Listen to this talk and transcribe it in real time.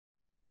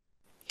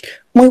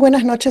Muy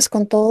buenas noches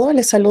con todo.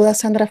 Les saluda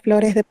Sandra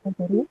Flores de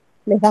PROMPERÚ.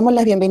 Les damos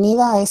la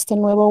bienvenida a este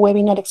nuevo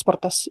webinar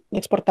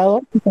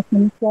exportador,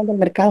 situación inicial del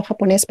mercado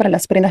japonés para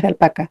las prendas de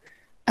alpaca.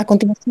 A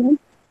continuación,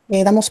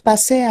 damos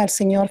pase al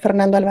señor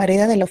Fernando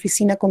Alvareda de la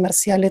Oficina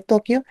Comercial de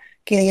Tokio,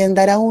 quien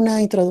dará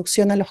una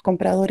introducción a los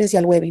compradores y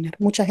al webinar.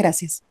 Muchas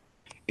gracias.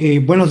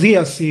 Buenos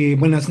días y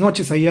buenas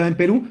noches allá en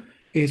Perú.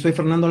 Soy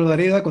Fernando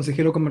Alvareda,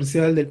 consejero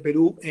comercial del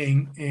Perú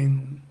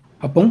en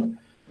Japón,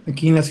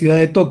 aquí en la ciudad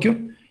de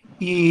Tokio.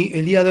 Y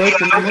el día de hoy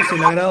tenemos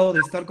el agrado de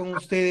estar con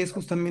ustedes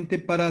justamente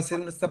para hacer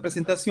nuestra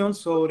presentación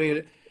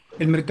sobre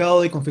el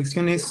mercado de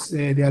confecciones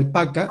de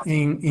alpaca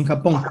en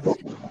Japón.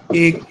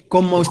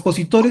 Como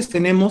expositores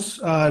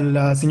tenemos a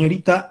la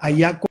señorita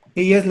Ayako.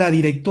 Ella es la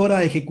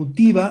directora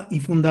ejecutiva y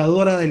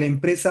fundadora de la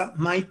empresa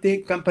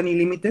Maite Company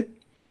Limited.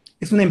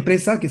 Es una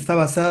empresa que está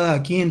basada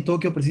aquí en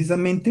Tokio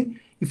precisamente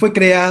y fue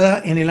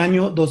creada en el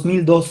año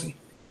 2012.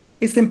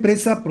 Esta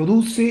empresa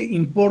produce,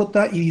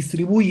 importa y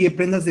distribuye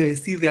prendas de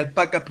vestir de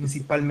alpaca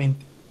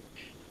principalmente.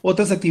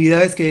 Otras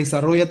actividades que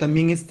desarrolla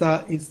también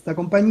esta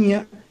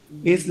compañía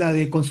es la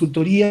de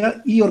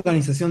consultoría y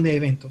organización de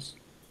eventos.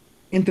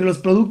 Entre los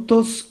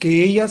productos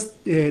que ellas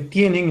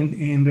tienen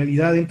en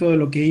realidad dentro de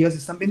lo que ellas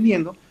están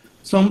vendiendo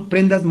son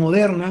prendas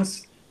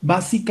modernas,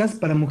 básicas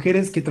para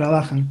mujeres que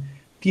trabajan.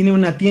 Tiene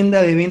una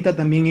tienda de venta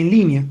también en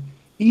línea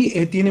y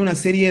tiene una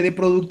serie de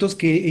productos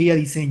que ella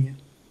diseña.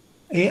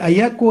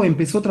 Ayako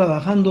empezó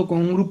trabajando con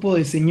un grupo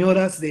de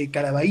señoras de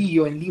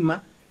Caraballo en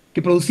Lima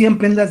que producían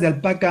prendas de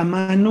alpaca a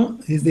mano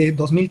desde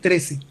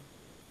 2013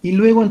 y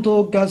luego en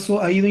todo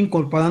caso ha ido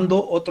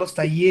incorporando otros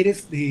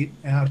talleres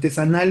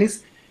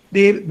artesanales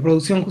de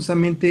producción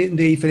justamente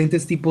de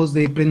diferentes tipos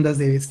de prendas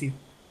de vestir.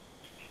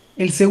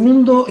 El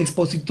segundo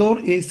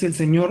expositor es el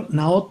señor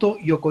Naoto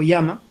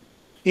Yokoyama.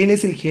 Él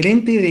es el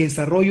gerente de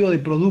desarrollo de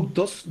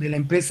productos de la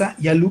empresa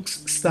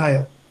Jalux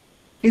Style.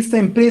 Esta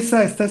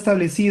empresa está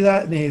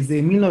establecida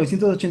desde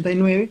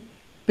 1989,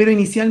 pero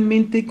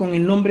inicialmente con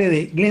el nombre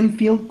de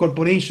Glenfield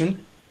Corporation,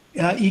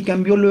 y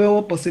cambió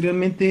luego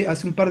posteriormente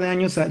hace un par de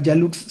años a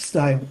Jalux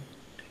Style.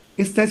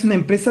 Esta es una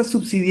empresa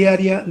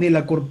subsidiaria de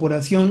la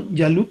corporación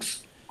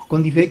Jalux,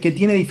 que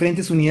tiene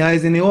diferentes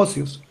unidades de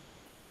negocios,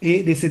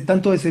 desde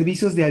tanto de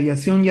servicios de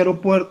aviación y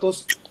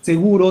aeropuertos,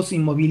 seguros,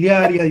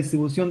 inmobiliaria,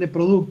 distribución de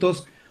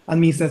productos,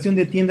 administración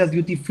de tiendas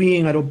duty free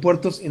en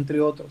aeropuertos, entre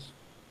otros.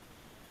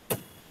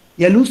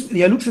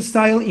 Jalux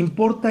Style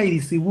importa y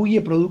distribuye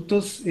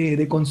productos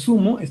de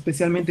consumo,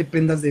 especialmente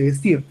prendas de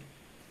vestir.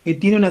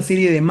 Tiene una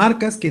serie de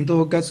marcas que en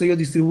todo caso ellos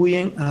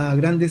distribuyen a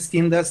grandes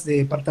tiendas de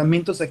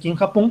departamentos aquí en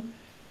Japón,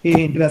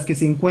 entre las que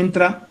se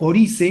encuentra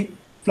Orice,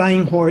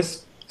 Flying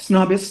Horse,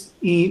 Snobis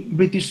y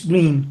British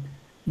Green.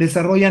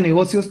 Desarrolla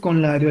negocios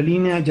con la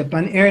aerolínea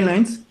Japan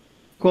Airlines,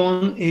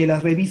 con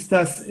las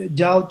revistas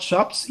JAL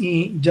Shops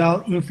y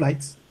JAL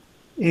Inflights.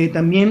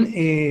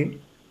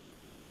 También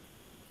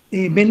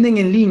venden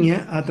en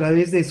línea a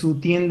través de su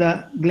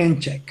tienda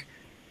Glencheck.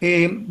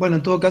 Bueno,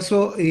 en todo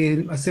caso,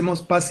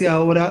 hacemos pase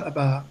ahora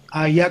a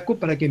Ayako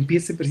para que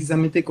empiece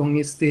precisamente con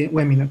este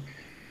webinar.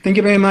 Thank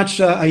you very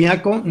much,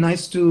 Ayako.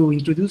 Nice to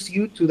introduce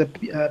you to the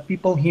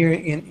people here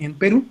in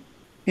Peru.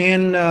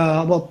 And,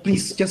 well,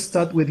 please just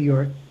start with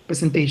your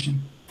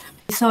presentation.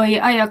 Soy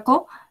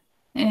Ayako.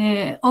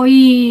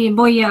 Hoy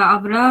voy a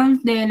hablar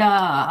de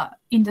la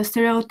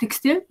industria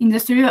textil,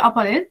 industria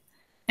apparel,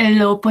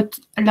 la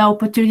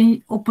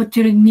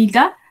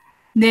oportunidad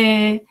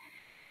de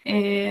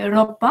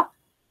ropa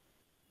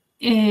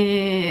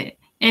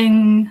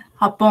en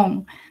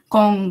Japón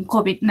con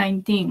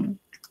COVID-19.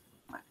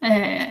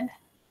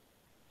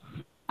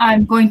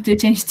 I'm going to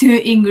change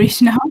to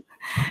English now.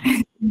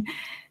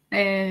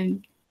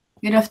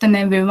 Good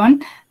afternoon,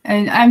 everyone.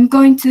 And I'm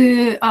going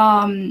to,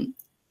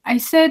 I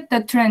said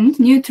the trend,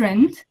 new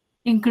trend,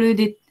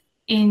 included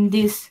in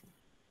this,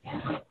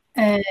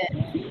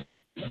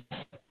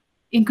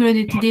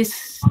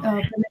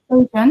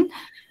 presentation,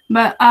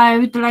 but I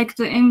would like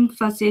to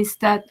emphasize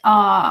that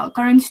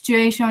current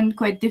situation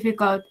quite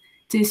difficult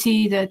to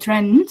see the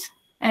trends,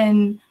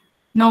 and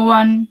no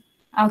one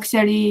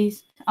actually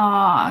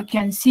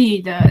can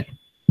see the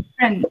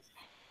trends.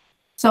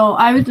 So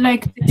I would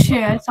like to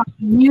share some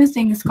new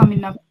things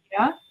coming up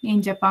here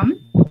in Japan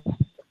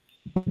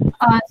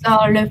as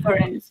a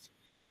reference.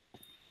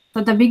 So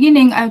at the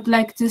beginning, I would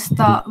like to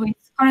start with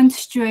current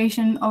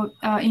situation of,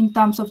 in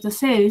terms of the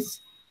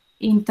sales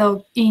in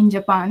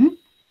Japan.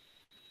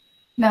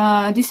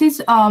 This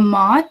is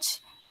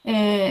March.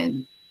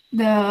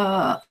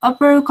 The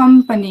upper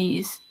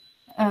companies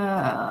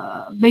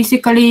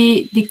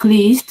basically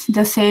decreased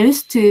the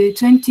sales to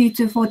 20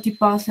 to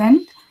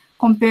 40%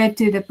 compared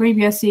to the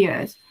previous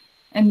years,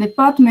 and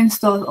department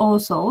stores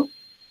also.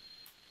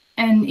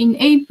 And in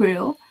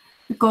April,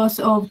 because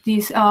of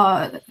this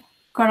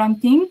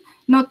quarantine,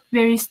 not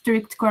very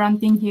strict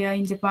quarantine here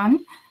in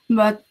Japan,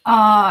 but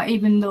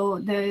even though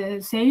the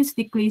sales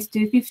decreased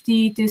to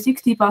 50 to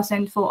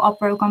 60% for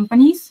upper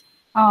companies,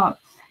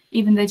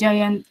 even the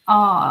giant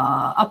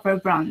upper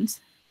brands.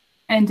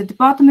 And the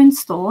department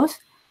stores,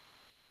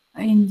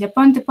 in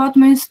Japan,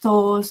 department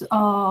stores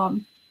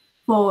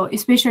for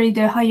especially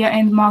the higher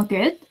end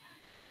market,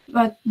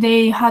 but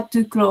they had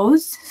to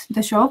close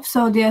the shop,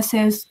 so their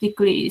sales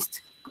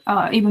decreased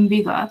even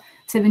bigger,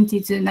 70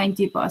 to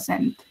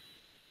 90%.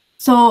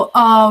 So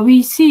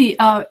we see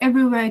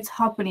everywhere it's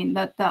happening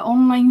that the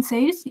online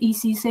sales,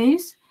 EC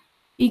sales,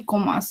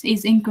 e-commerce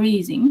is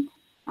increasing.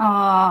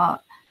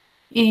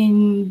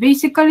 In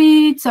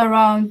basically it's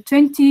around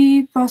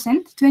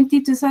 20%,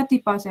 20 to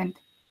 30%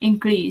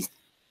 increase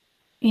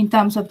in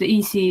terms of the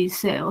EC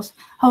sales.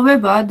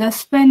 However, the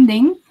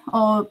spending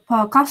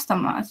per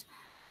customers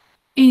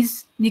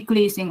is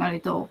decreasing a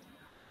little.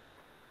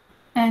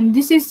 And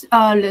this is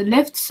the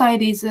left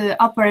side is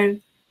apparel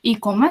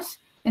e-commerce,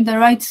 and the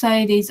right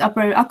side is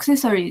apparel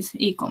accessories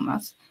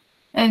e-commerce.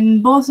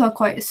 And both are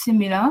quite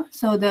similar.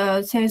 So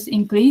the sales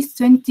increased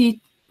 20%.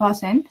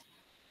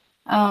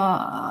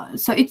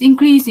 So it's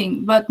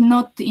increasing, but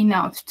not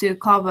enough to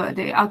cover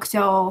the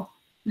actual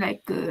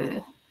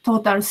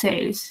total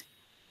sales.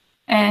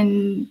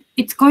 And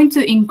it's going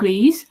to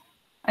increase,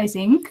 I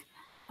think.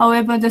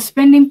 However, the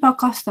spending per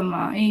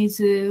customer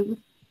is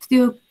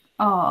still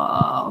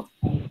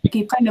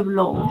kind of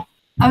low.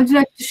 I would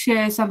like to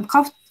share some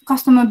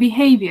customer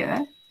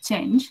behavior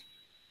change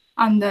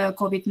under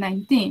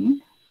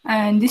COVID-19.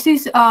 And this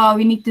is,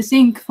 we need to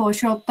think for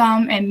short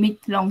term and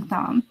mid-long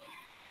term.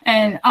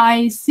 And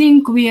I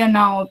think we are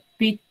now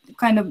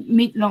kind of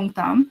mid-long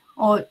term,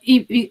 or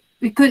we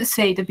could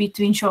say the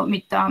between short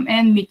mid-term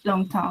and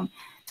mid-long term.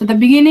 So the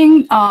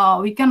beginning,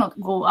 we cannot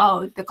go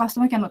out. The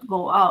customer cannot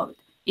go out,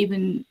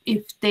 even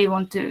if they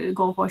want to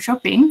go for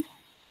shopping.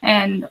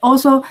 And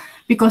also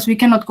because we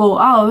cannot go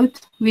out,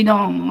 we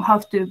don't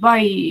have to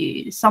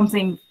buy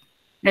something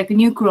like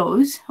new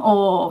clothes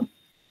or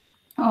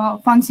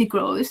fancy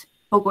clothes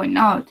for going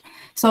out.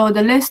 So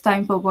the less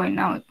time for going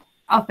out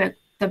affect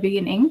the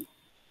beginning.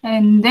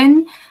 And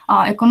then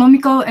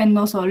economical and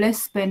also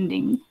less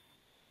spending.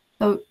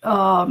 So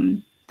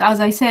as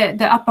I said,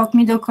 the upper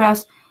middle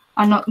class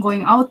are not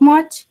going out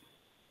much.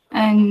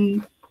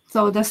 And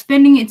so the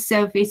spending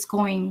itself is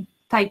going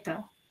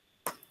tighter.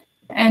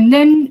 And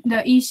then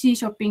the EC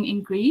shopping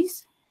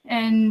increase,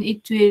 and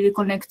it will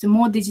connect to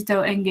more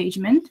digital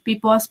engagement.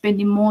 People are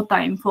spending more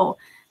time for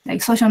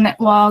like social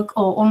network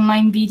or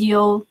online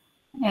video,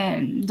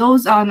 and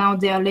those are now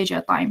their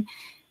leisure time.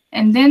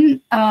 And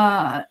then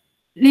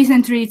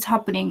recently it's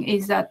happening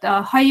is that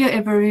higher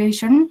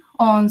evaluation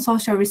on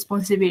social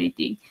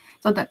responsibility.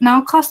 So that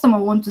now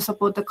customers want to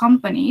support the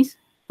companies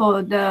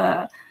for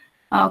the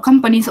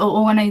companies or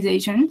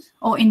organizations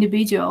or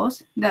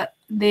individuals that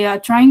they are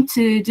trying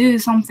to do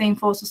something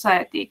for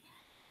society,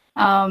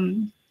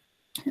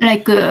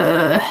 like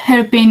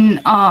helping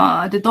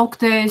the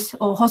doctors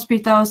or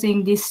hospitals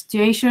in these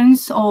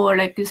situations, or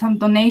like some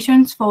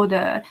donations for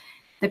the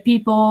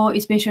people,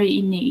 especially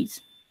in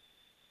needs.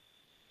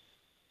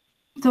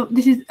 So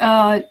this is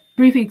a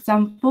brief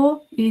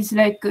example. Is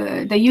like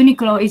the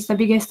Uniqlo is the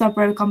biggest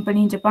apparel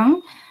company in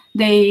Japan.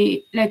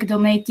 They like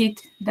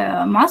donated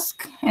the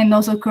mask and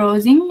also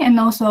clothing and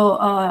also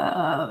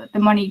the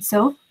money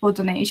itself for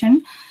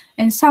donation.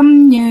 And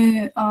some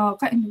new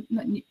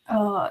kind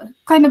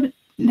of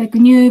like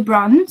new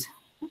brands,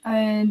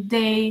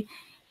 they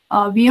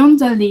beyond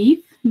the leaf,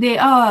 they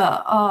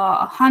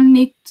are hand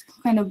knit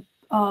kind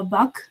of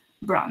bag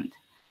brand,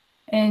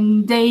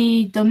 and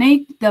they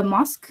donate the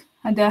mask,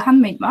 the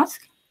handmade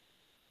mask,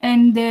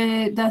 and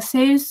the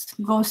sales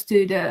goes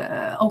to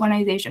the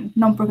organization,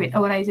 non-profit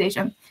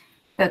organization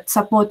that's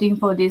supporting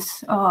for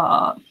this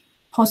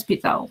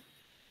hospital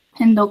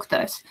and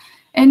doctors.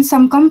 And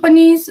some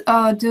companies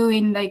are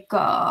doing like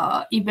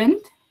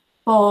event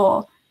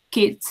for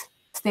kids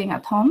staying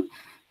at home,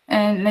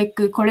 and like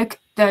collect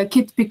the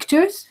kid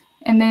pictures,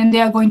 and then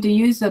they are going to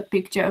use that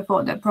picture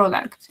for the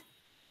product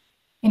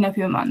in a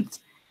few months.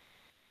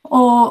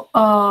 Or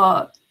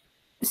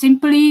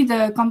simply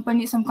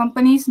some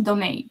companies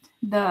donate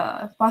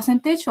the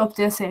percentage of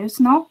their sales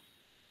now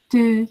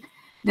to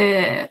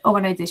the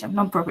organization,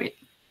 non-profit.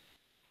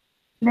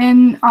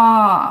 Then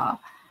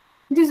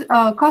this is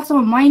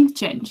customer mind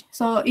change.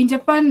 So in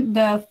Japan,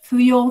 the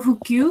fuyo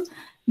fukyu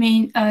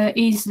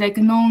is like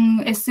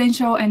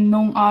non-essential and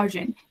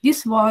non-urgent.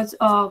 This was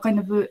kind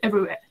of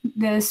everywhere.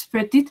 They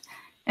spread it.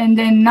 And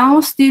then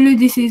now still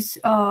this is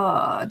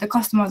the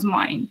customer's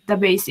mind, the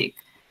basic.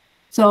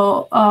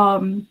 So,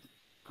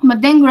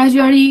 but then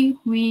gradually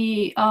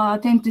we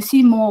tend to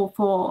see more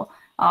for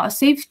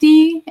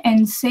safety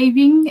and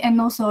saving,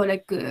 and also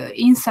like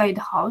inside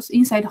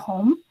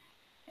home,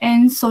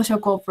 and social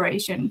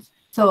cooperation.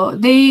 So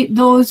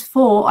those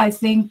four, I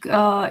think,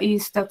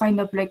 is the kind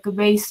of like a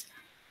base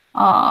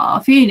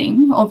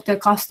feeling of the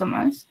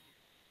customers.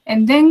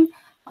 And then,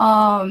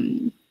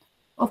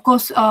 of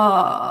course,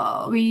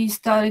 we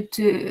started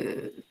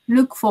to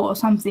look for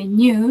something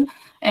new,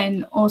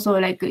 and also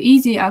like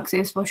easy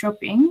access for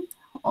shopping,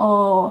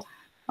 or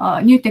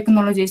new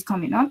technologies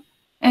coming up.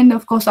 And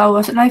of course,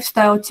 our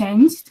lifestyle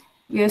changed.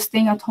 We are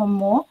staying at home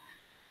more.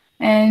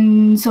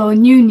 And so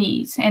new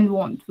needs and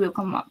want will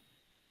come up.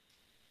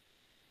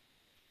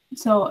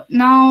 So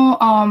now,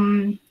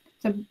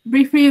 so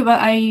briefly, what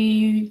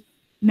I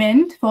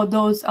meant for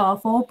those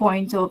 4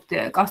 points of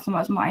the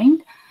customer's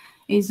mind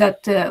is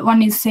that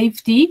one is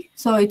safety.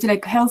 So it's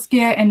like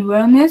healthcare and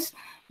wellness.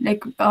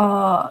 Like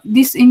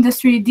this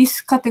industry,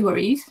 these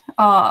categories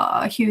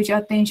are huge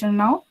attention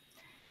now.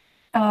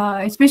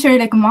 Especially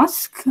like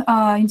mask.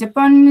 In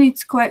Japan,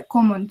 it's quite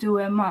common to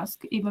wear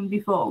mask even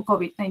before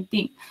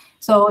COVID-19.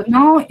 So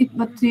now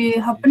what's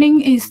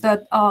happening is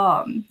that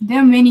there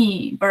are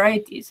many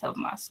varieties of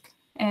mask.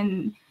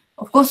 And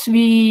of course, we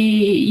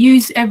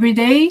use every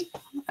day.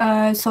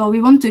 So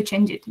we want to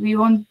change it. We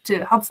want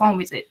to have fun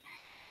with it.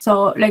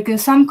 So like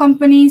some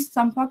companies,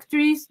 some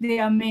factories, they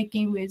are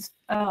making with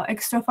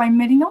extra fine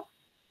merino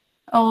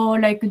or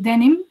like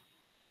denim,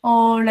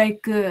 or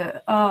like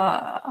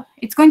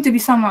it's going to be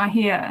summer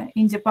here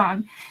in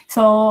Japan.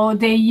 So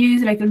they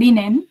use like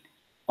linen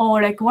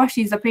or like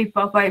washes the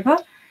paper fiber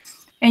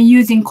and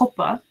using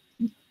copper,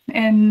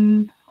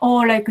 and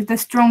or like the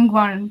strong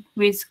one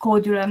with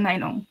corduroy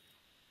nylon.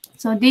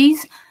 So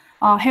these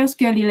are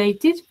healthcare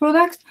related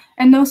products,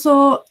 and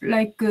also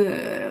like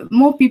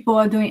more people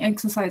are doing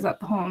exercise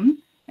at home,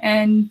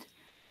 and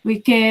we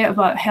care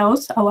about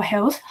health, our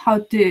health, how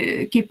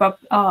to keep up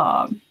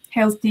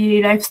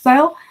healthy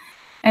lifestyle,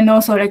 and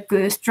also like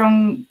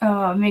strong,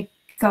 make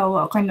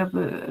our kind of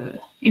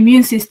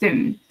immune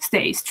system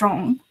stay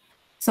strong.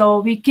 So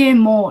we care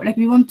more, like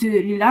we want to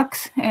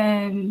relax,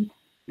 and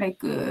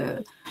like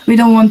we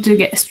don't want to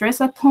get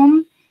stressed at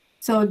home.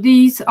 So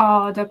these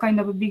are the kind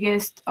of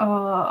biggest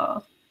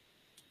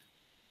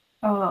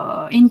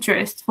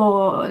interest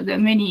for the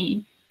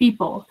many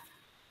people.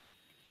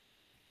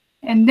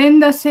 And then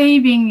the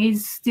saving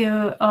is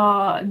still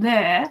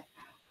there.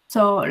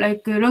 So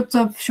like lots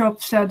of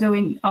shops are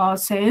doing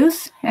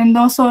sales, and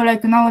also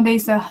like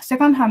nowadays the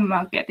second-hand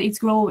market is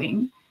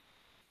growing.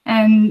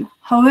 And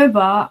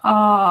however,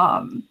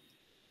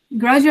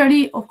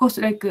 gradually, of course,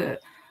 like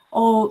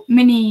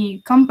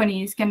many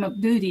companies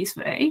cannot do this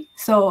way.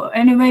 So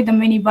anyway, the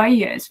many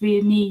buyers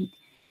will need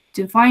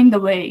to find a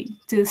way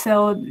to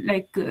sell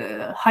like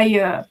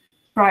higher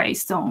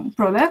price on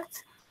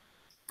products.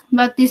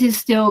 But this is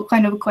still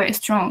kind of quite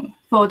strong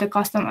for the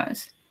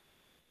customers.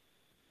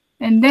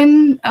 And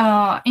then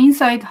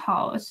inside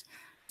house,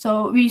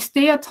 so we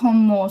stay at home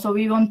more, so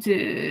we want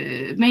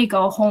to make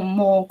our home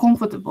more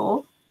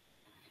comfortable.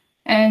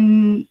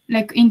 And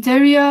like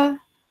interior,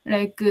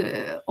 like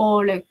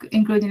or like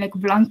including like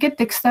blanket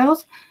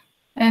textiles,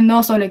 and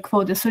also like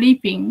for the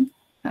sleeping,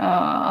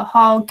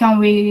 how can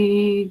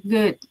we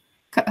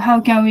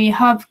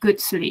have good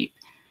sleep?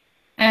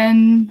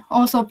 And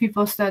also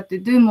people start to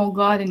do more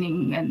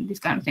gardening and these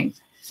kind of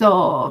things.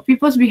 So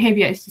people's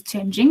behavior is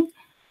changing.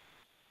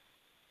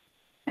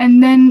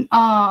 And then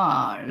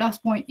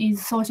last point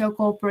is social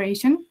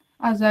cooperation.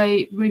 As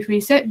I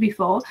briefly said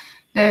before,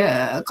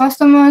 the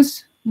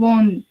customers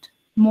want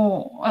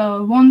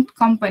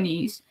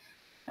companies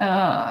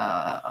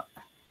to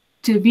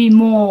be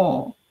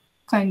more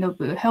kind of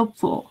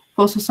helpful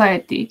for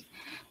society.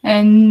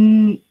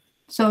 And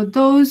so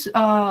those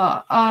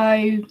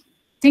I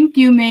think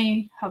you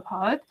may have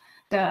heard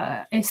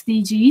the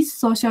SDGs,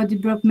 Social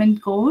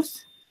Development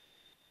Goals,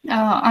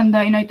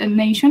 under United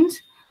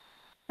Nations.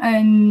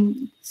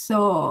 And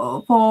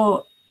so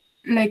for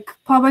like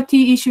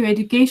poverty issue,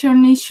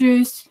 education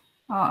issues,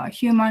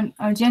 human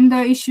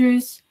gender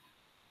issues,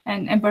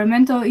 and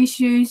environmental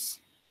issues.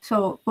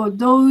 So for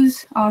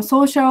those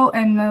social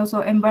and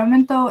also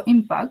environmental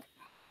impact,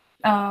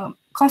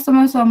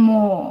 customers are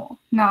more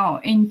now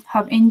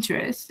have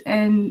interest,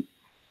 and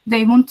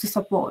they want to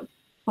support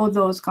for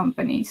those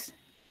companies.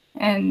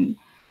 And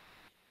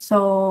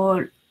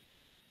so,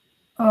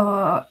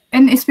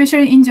 and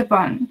especially in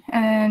Japan,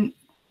 and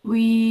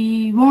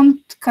we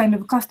want kind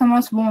of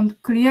customers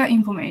want clear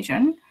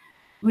information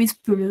with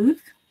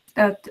proof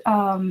that,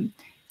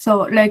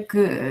 so like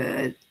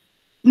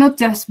not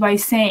just by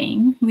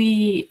saying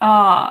we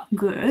are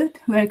good,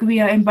 like we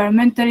are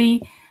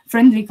environmentally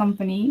friendly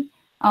company.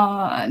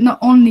 Not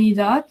only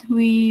that,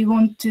 we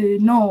want to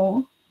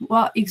know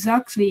what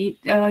exactly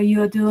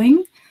you are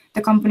doing,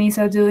 the companies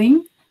are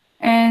doing,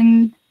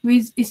 and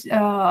with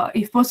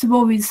if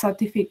possible with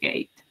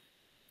certificate,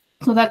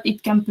 so that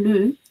it can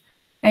prove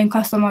and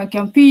customer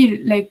can feel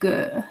like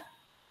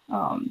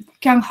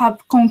can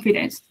have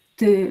confidence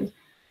to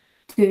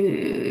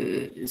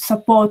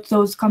support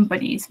those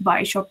companies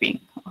by shopping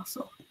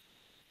also.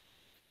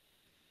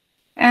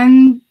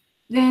 And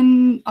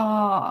then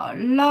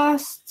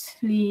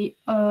lastly,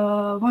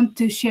 want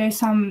to share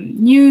some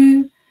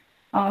new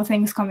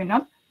things coming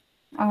up.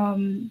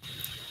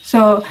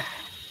 So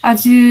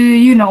as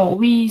you know,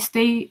 we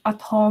stay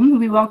at home,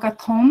 we work at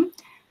home,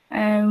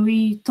 and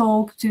we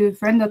talk to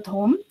friends at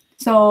home.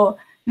 So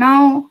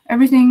now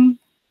everything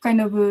kind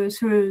of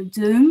through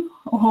Zoom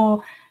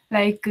or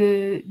like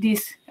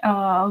this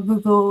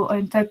Google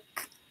and tech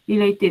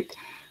related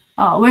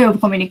way of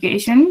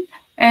communication.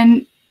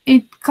 And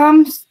it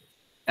comes,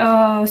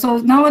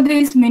 so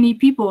nowadays many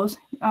people,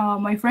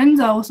 my friends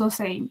are also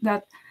saying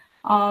that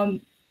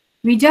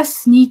we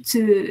just need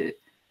to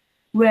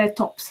wear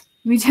tops.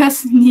 We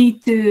just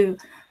need to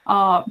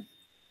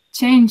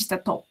change the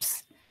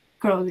tops.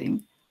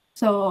 clothing.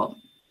 So,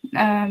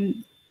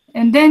 and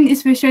then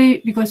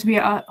especially because we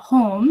are at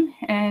home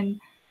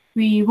and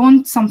we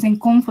want something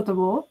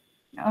comfortable.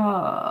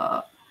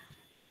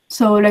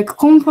 So like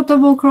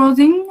comfortable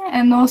clothing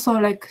and also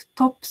like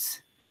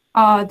tops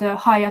are the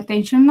high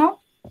attention now.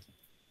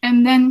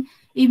 And then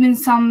even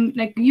some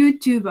like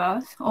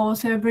YouTubers or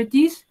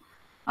celebrities,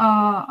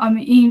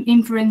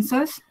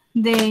 influencers,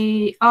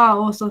 they are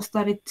also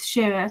started to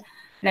share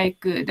like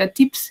the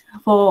tips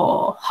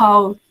for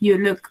how you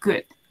look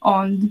good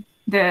on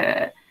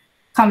the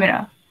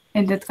camera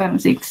and that kind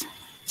of things.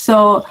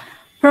 So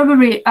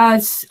probably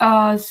as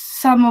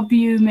some of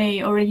you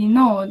may already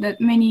know that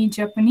many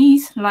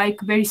Japanese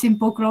like very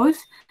simple clothes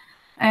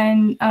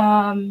and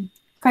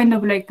kind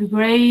of like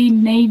gray,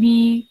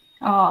 navy,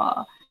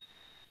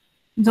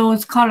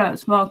 those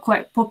colors were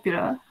quite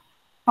popular.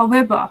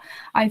 However,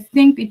 I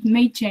think it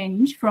may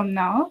change from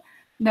now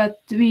that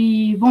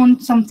we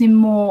want something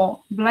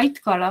more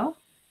bright color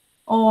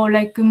or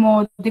like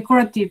more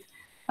decorative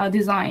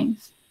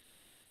designs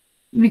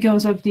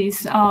because of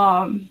this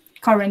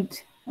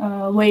current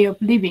way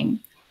of living.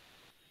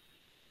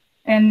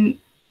 And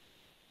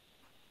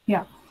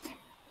yeah,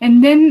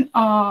 and then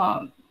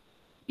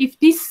if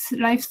this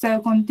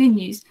lifestyle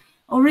continues,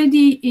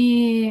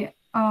 already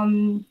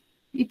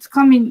it's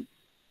coming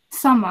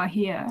summer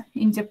here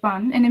in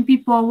Japan, and then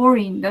people are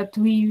worrying that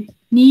we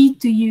need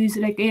to use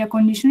like air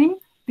conditioning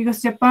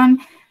because Japan,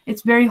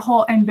 it's very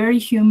hot and very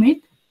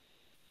humid,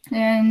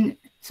 and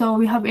so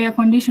we have air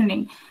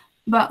conditioning,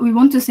 but we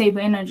want to save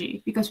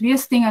energy because we are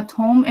staying at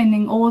home and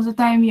then all the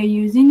time we are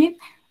using it,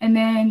 and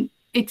then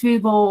it will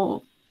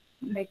go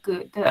like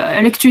the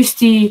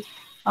electricity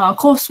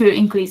cost will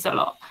increase a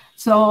lot.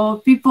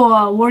 So people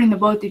are worrying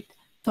about it.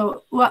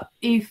 So what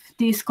if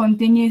this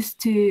continues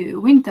to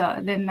winter?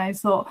 Then I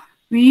thought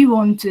we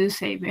want to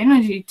save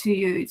energy to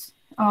use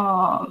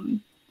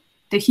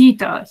the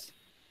heaters.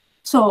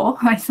 So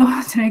I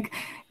thought like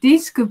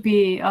this could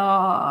be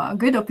a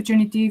good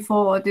opportunity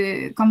for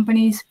the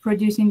companies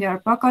producing the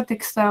alpaca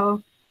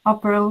textile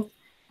apparel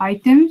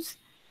items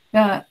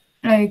that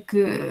like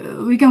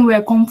we can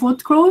wear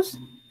comfort clothes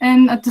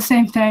and at the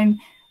same time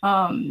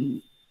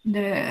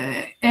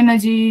the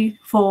energy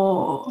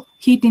for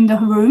heating the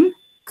room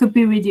could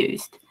be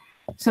reduced.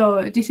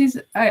 So this is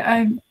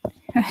I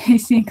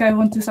think I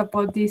want to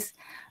support this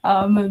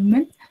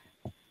movement.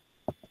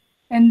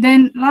 And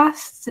then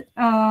last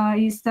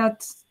is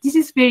that this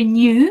is very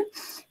new,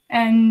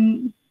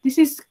 and this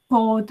is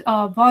called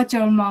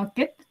virtual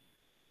market.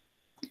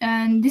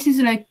 And this is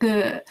like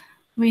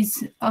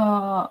with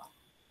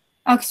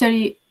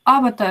actually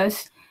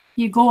avatars.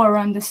 You go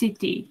around the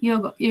city.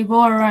 You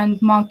go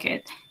around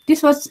market.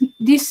 This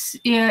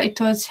year. It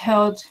was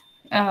held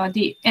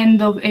the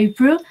end of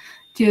April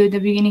to the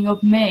beginning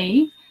of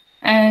May,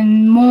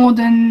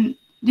 and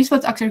this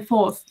was actually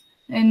fourth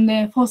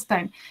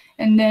time,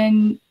 and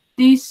then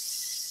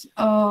this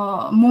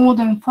more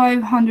than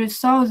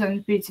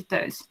 500,000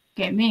 visitors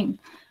came in,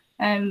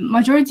 and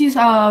majorities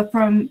are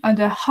from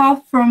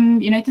half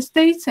from United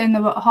States and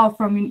about half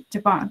from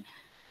Japan.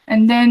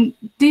 And then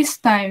this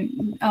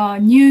time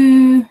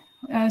new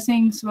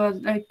things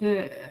was like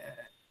the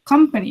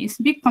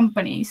big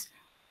companies,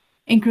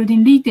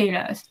 including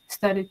retailers,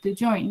 started to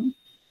join.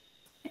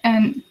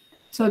 And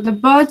so the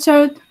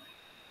virtual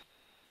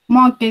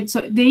market,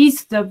 so there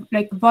is the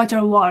like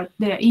virtual world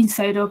there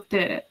inside of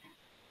the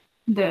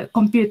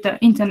computer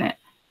internet,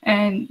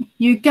 and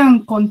you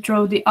can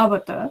control the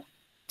avatar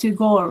to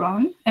go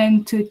around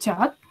and to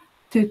chat,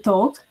 to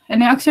talk.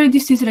 And actually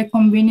this is like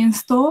convenience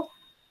store.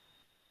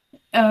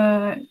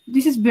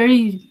 This is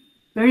very,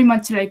 very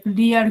much like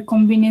real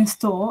convenience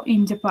store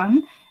in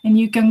Japan, and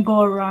you can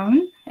go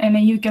around and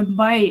then you can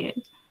buy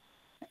it.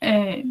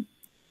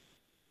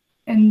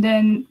 And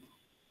then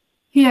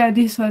here,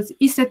 this was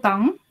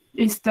Isetan,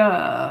 is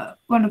the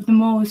one of the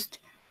most,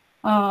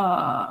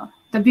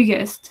 the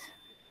biggest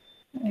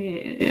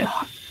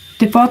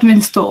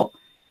department store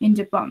in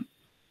Japan.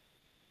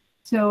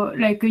 So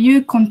like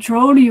you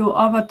control your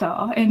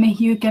avatar and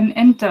you can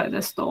enter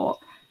the store,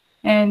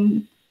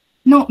 and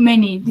not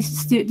many.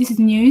 This is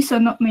new, so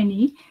not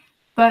many,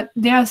 but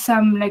there are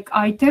some like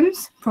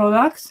items,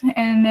 products,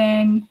 and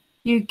then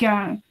you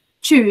can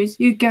choose.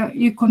 You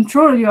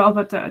control your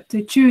avatar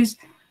to choose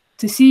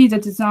to see the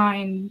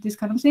design, these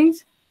kind of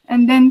things,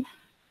 and then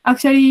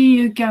actually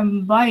you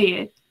can buy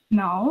it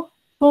now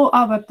for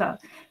avatar.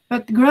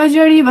 But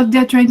gradually, what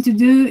they're trying to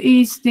do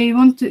is they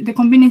want to, the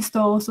convenience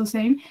store also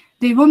saying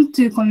they want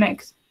to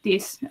connect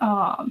this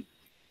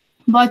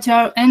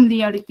virtual and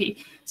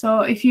reality.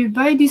 So if you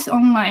buy this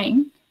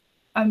online,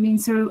 I mean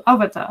through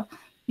avatar,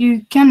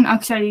 you can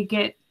actually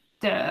get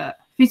the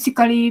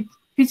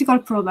physical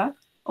product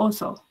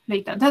also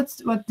later.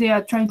 That's what they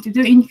are trying to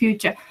do in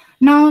future.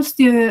 Now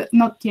still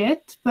not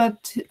yet,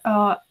 but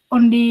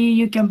only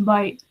you can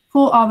buy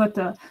for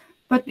avatar,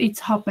 but it's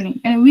happening.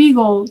 And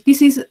WeGo,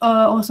 this is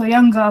also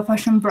younger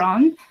fashion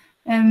brand,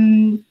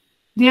 and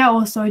they are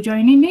also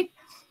joining it.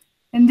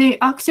 And they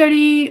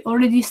actually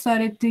already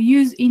started to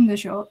use in the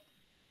shop.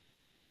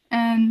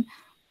 And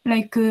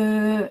like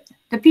the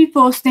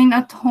people staying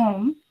at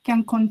home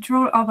can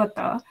control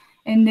avatar,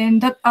 and then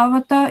that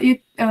avatar,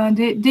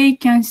 they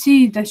can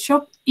see the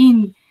shop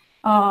in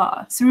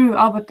through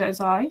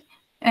avatar's eye.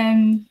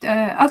 And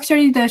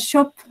actually the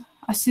shop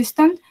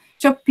assistant,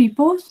 shop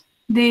people,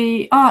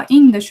 they are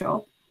in the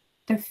shop,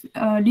 the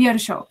real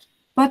shop,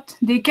 but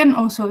they can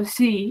also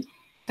see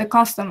the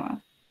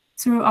customer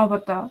through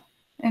avatar.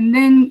 And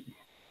then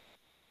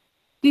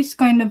this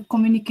kind of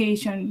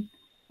communication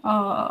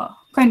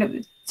kind of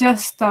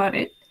just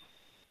started,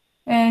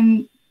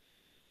 and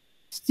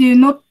still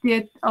not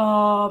yet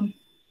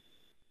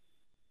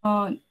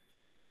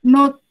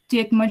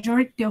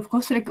majority, of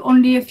course, like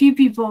only a few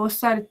people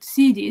started to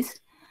see this,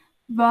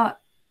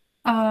 but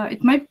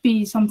it might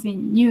be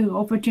something new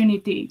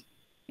opportunity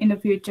in the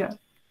future.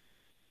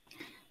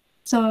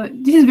 So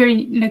this is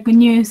very like a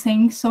new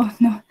thing. So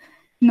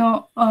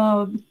no,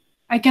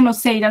 I cannot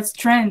say that's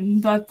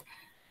trend, but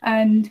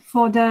and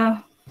for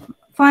the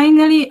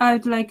finally,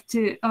 I'd like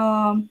to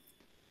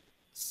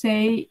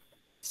say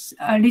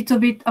a little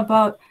bit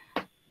about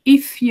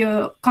if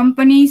your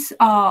companies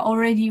are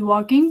already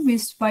working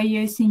with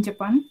buyers in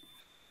Japan.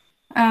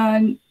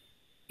 And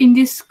in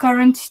this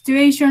current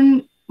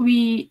situation,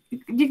 the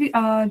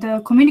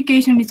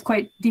communication is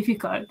quite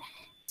difficult.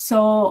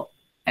 So,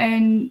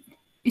 and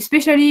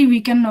especially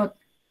we cannot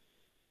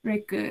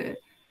like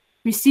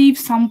receive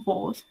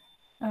samples.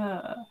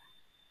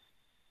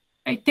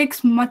 It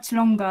takes much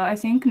longer, I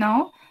think,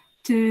 now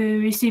to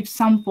receive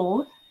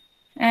samples.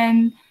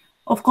 And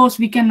of course,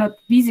 we cannot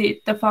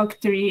visit the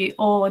factory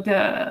or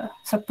the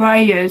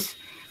suppliers,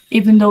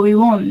 even though we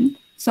want.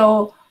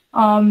 So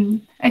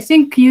I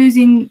think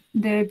using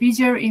the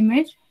visual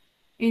image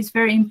is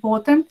very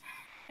important,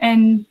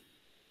 and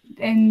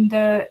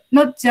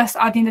not just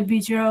adding the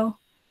visual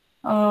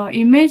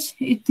image.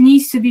 It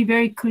needs to be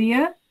very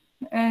clear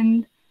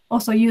and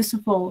also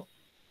useful.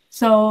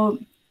 So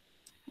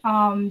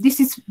this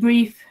is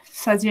brief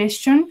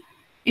suggestion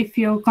if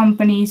your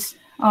companies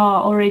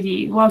are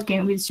already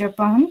working with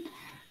Japan.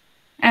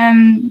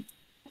 And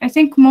I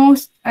think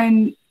most,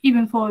 and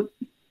even for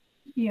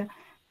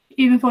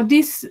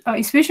this,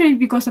 especially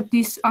because of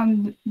this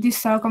these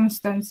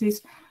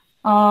circumstances,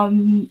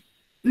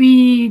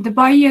 the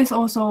buyers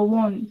also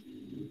want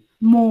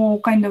more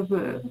kind of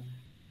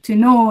to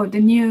know the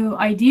new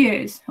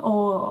ideas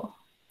or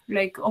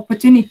like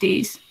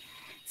opportunities.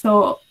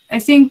 So I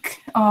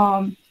think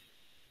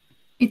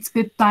it's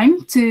good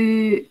time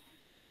to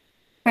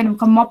kind of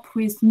come up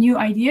with new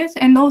ideas,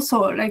 and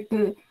also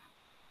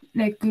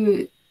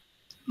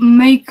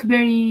make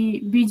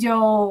very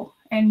visual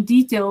and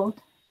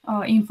detailed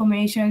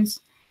informations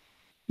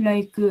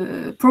like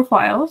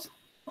profiles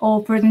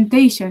or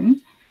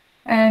presentation,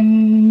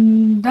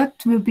 and that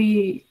will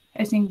be,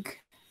 I think,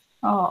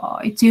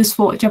 it's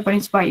useful for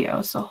Japanese buyer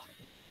also.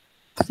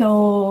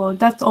 So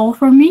that's all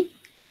from me.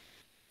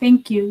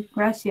 Thank you.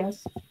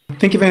 Gracias.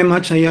 Thank you very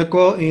much,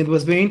 Ayako. It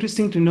was very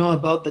interesting to know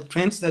about the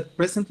trends that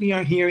presently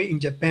are here in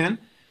Japan,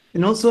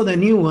 and also the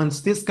new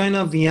ones. This kind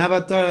of the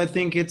avatar, I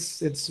think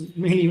it's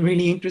really,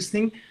 really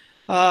interesting.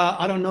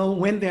 I don't know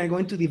when they are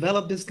going to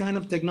develop this kind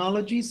of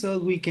technology, so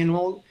we can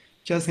all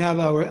just have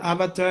our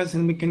avatars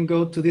and we can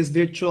go to these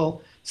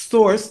virtual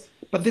stores.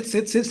 But it's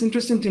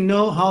interesting to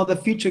know how the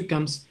future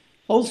comes.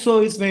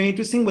 Also, it's very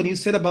interesting what you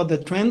said about the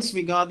trends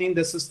regarding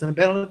the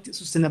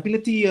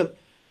sustainability of,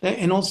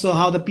 and also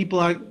how the people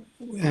are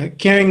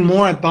caring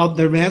more about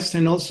the rest,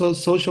 and also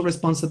social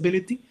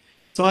responsibility.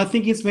 So I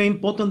think it's very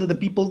important that the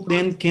people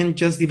then can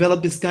just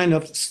develop this kind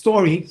of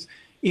stories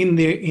in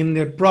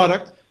their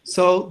product,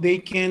 so they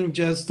can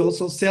just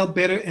also sell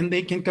better and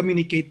they can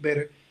communicate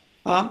better.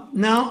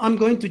 Now I'm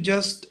going to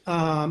just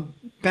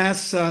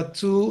pass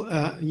to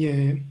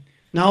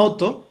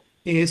Naoto,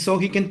 so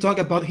he can talk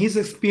about his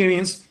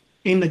experience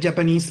in the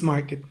Japanese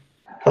market.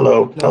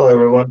 Hello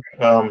everyone.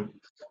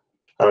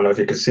 I don't know if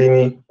you can see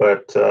me,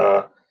 but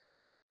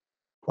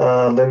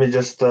let me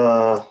just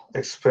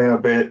explain a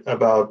bit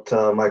about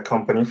my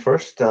company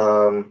first.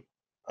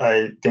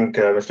 I think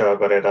Mr.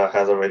 Alvarez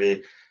has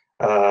already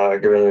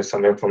given you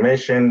some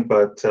information,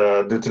 but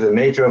due to the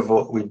nature of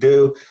what we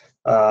do,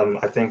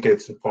 I think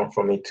it's important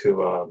for me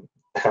to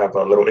have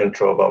a little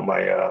intro about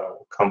my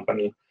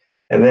company.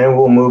 And then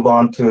we'll move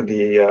on to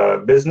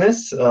the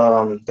business,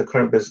 the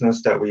current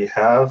business that we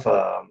have,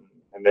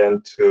 and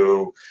then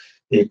to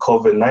the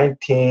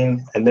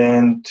COVID-19, and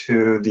then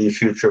to the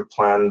future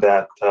plan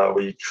that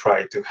we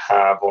try to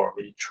have, or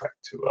we try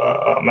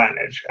to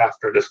manage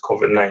after this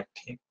COVID-19.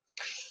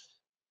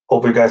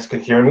 Hope you guys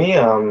could hear me.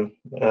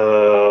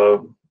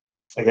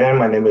 Again,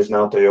 my name is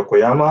Naoto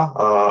Yokoyama.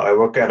 I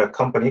work at a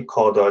company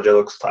called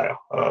Jalux Style,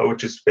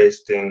 which is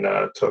based in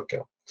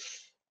Tokyo.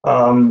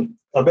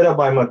 A bit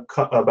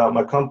about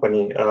my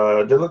company.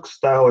 Jalux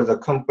Style is a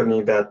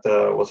company that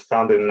was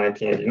founded in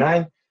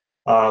 1989.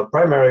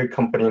 Primary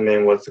company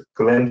name was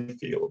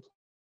Glenfield,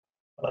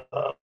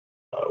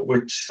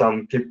 which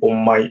some people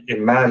might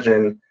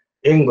imagine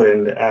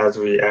England, as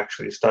we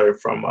actually started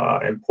from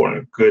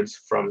importing goods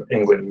from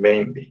England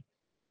mainly.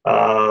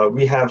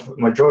 We have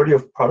majority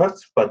of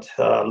products, but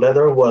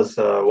leather was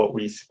what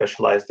we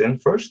specialized in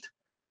first.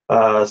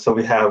 So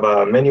we have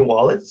many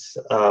wallets,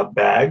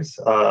 bags,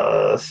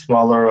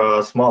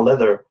 small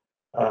leather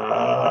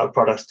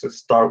products to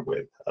start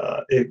with.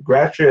 It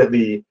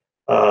gradually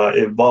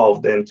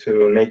evolved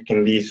into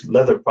making these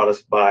leather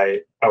products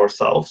by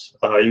ourselves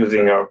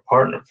using our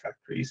partner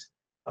factories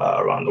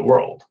around the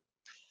world.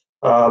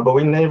 But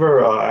we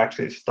never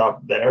actually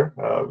stopped there.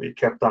 We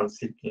kept on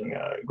seeking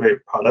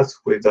great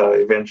products, which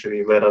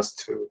eventually led us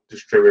to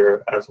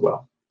distributor as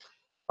well.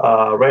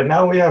 Right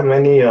now, we have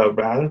many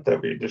brands that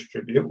we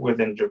distribute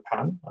within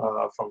Japan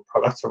from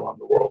products around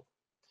the world.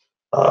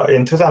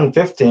 In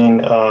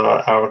 2015,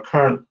 our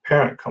current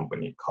parent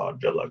company called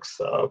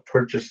Jalux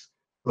purchased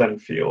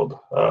Glenfield,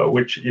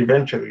 which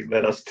eventually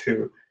led us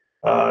to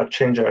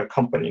change our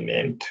company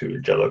name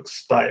to Jalux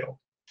Style.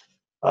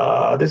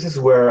 This is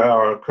where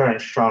our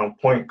current strong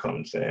point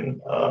comes in.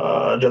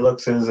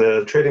 Jalux is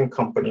a trading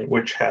company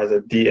which has a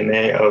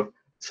DNA of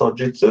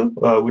Sojitsu,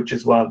 which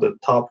is one of the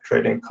top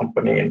trading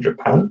company in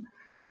Japan.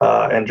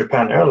 And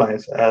Japan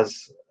Airlines,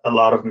 as a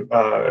lot of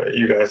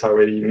you guys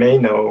already may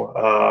know,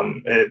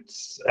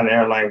 it's an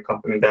airline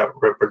company that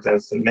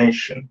represents the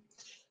nation.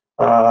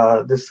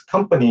 This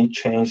company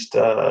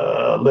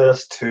led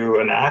us to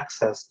an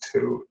access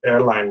to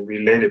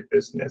airline-related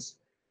business,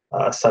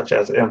 such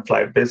as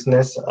in-flight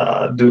business,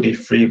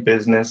 duty-free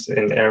business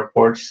in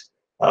airports,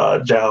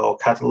 JAL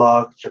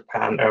catalog,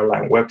 Japan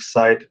airline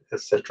website,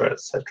 etc.,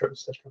 etc.,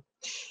 etc.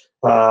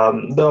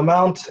 The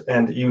amount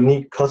and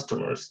unique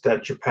customers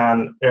that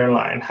Japan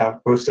airline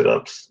have boosted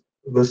us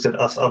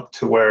up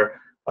to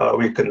where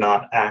we could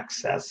not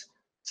access.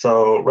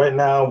 So right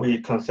now we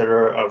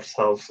consider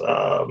ourselves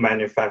a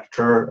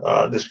manufacturer,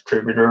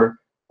 distributor,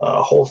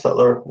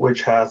 wholesaler,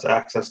 which has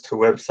access to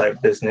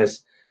website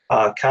business,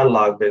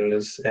 catalog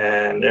business,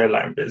 and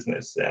airline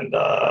business, and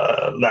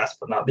last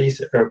but not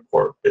least,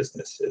 airport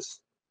businesses.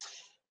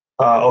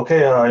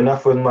 Okay,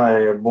 enough with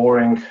my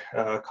boring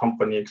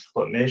company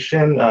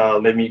explanation.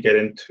 Let me get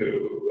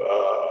into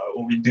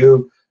what we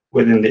do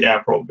within the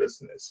apparel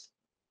business.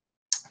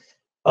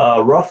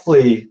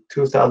 Roughly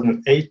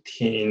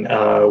 2018,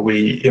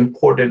 we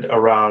imported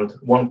around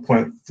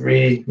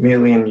 1.3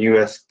 million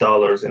US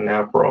dollars in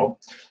apparel.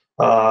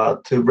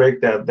 To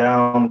break that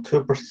down,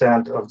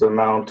 2% of the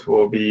amount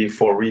will be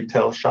for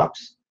retail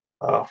shops,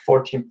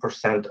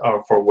 14%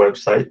 are for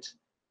websites,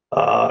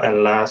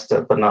 and last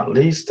but not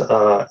least,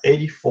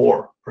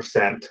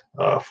 84%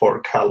 for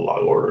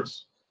catalog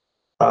orders.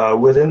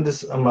 Within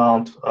this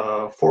amount,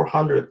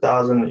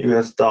 400,000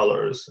 US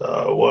dollars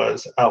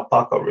was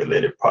alpaca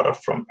related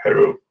product from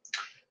Peru.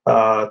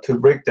 To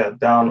break that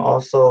down,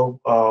 also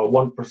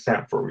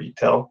 1% for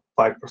retail,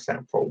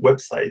 5% for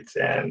websites,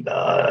 and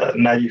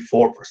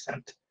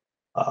 94%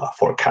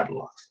 for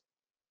catalogs.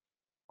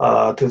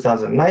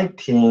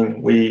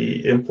 2019,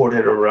 we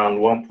imported around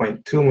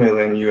 1.2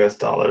 million US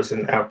dollars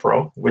in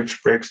apparel,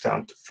 which breaks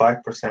down to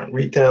 5%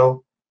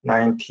 retail,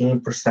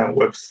 19%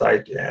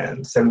 website,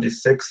 and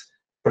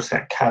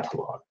 76%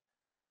 catalog.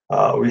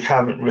 We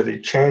haven't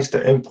really changed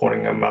the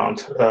importing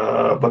amount,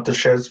 but the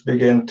shares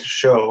begin to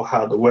show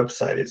how the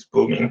website is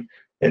booming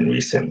in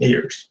recent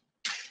years.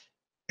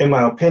 In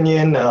my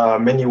opinion,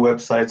 many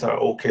websites are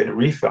okay to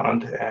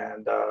refund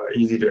and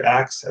easy to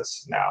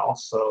access now.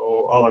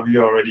 So all of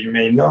you already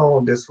may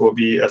know this will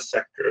be a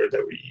sector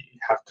that we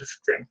have to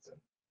strengthen.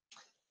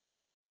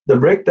 The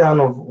breakdown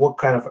of what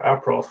kind of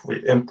apparel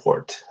we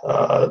import,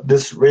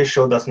 this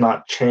ratio does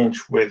not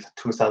change with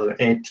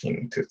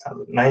 2018,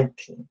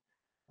 2019,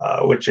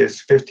 which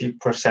is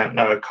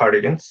 50%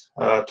 cardigans,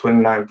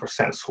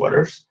 29%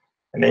 sweaters,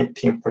 and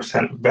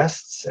 18%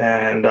 vests,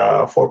 and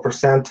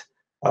 4%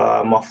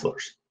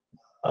 mufflers.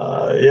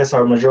 Yes,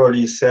 our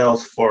majority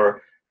sales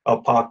for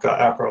alpaca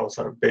apparels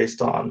are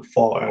based on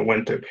fall and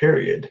winter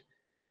period.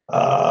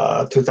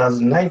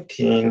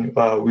 2019,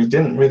 we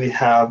didn't really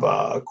have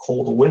a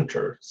cold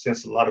winter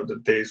since a lot of the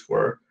days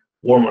were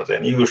warmer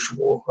than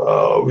usual.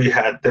 We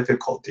had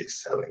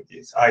difficulties selling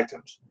these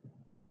items.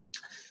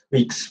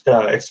 We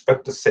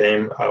expect the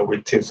same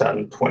with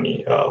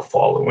 2020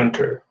 fall and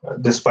winter,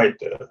 despite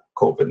the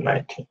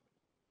COVID-19.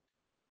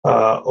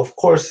 Of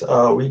course,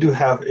 we do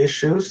have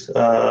issues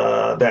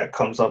that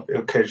comes up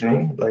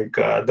occasionally, like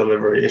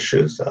delivery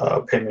issues,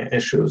 payment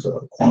issues,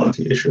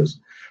 quality issues.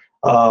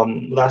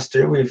 Last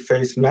year, we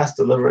faced mass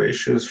delivery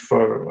issues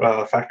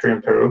for factory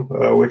in Peru,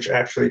 which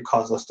actually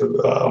caused us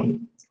to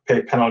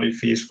pay penalty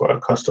fees for our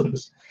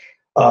customers.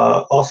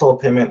 Also, a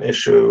payment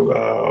issue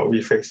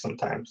we face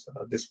sometimes.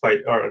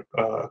 Despite our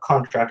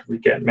contract, we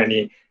get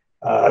many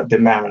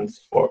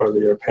demands for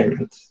earlier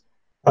payments.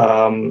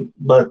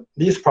 But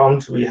these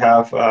problems we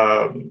have,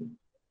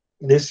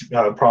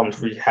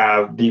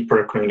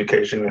 deeper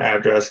communication and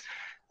address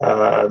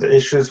the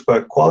issues,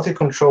 but quality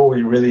control,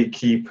 we really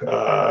keep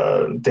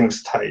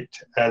things tight.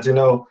 As you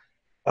know,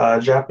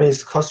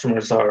 Japanese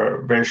customers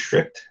are very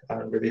strict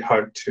and really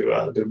hard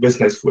to do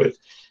business with.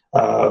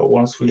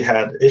 Once we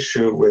had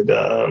issue with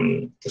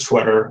the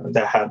sweater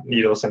that had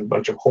needles and a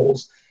bunch of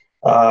holes,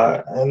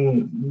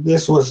 And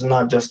this was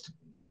not just,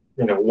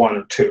 1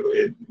 or 2.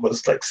 It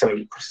was like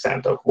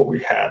 70% of what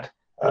we had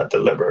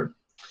delivered.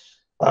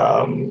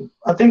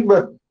 I think,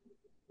 but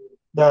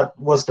that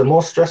was the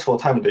most stressful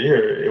time of the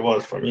year. It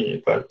was for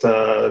me, but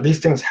these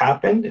things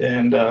happened,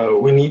 and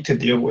we need to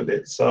deal with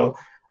it. So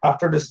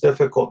after this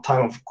difficult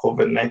time of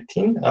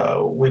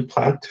COVID-19, we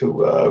plan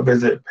to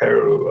visit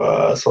Peru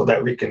so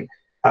that we can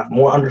have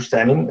more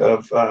understanding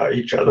of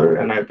each other.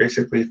 And I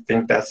basically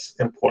think that's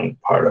an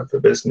important part of the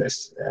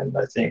business. And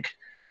I think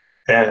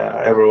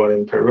everyone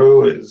in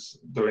Peru is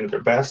doing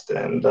their best,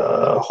 and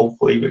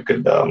hopefully we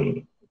could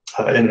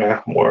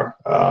interact more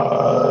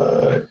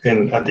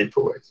in a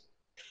deeper way.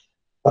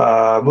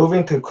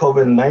 Moving to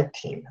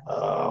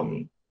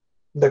COVID-19,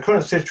 the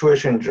current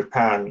situation in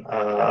Japan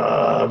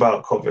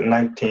about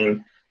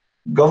COVID-19,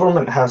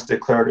 government has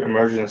declared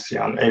emergency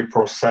on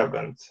April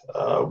 7th.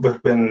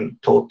 We've been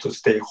told to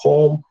stay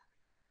home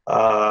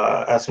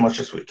as much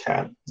as we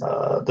can.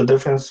 The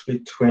difference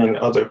between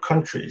other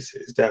countries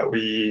is that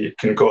we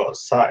can go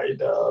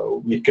outside,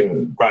 we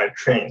can ride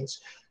trains,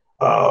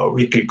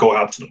 we could go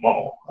out to the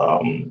mall.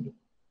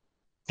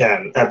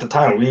 And at the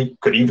time, we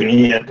could even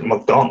eat at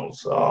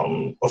McDonald's.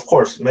 Of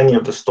course, many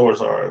of the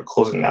stores are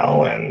closing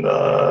now, and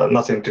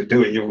nothing to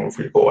do even if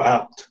we go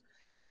out.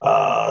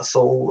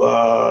 So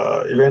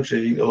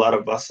eventually, a lot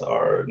of us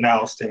are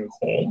now staying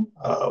home,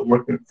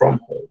 working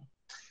from home.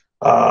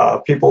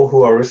 People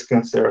who are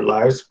risking their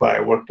lives by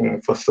working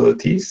in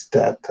facilities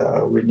that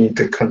we need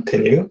to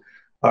continue.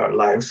 Our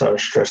lives are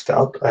stressed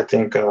out. I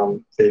think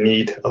they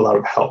need a lot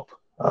of help.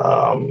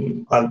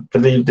 I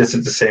believe this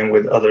is the same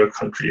with other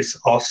countries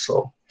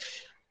also.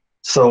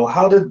 So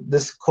how did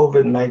this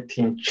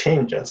COVID-19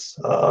 change us?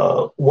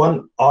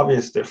 One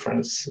obvious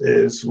difference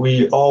is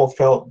we all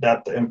felt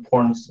that the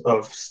importance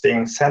of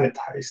staying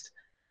sanitized,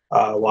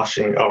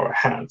 washing our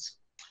hands.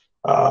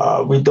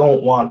 We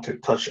don't want to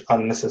touch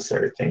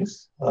unnecessary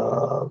things.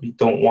 We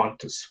don't want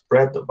to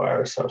spread the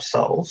virus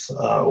ourselves,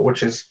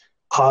 which is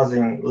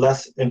causing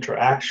less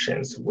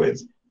interactions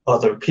with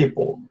other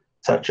people,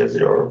 such as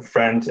your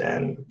friends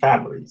and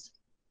families.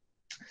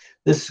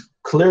 This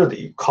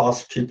clearly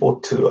caused people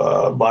to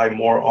buy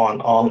more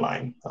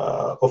online.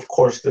 Of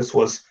course, this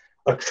was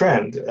a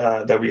trend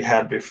that we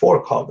had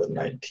before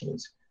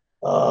COVID-19,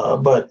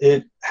 but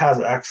it has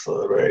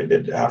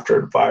accelerated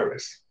after the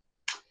virus.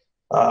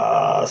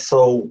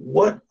 So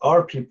what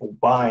are people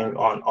buying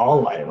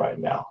online right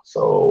now?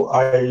 So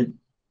I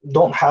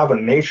don't have a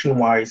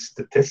nationwide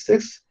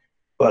statistics,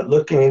 but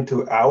looking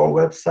into our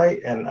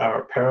website and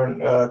our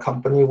parent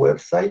company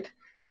website,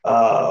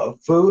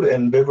 food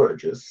and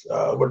beverages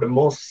were the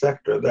most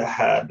sector that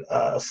had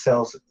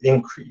sales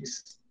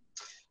increase.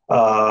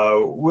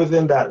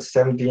 Within that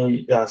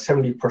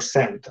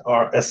 70%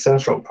 are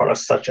essential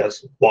products such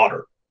as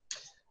water.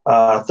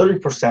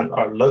 30%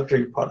 are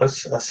luxury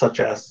products such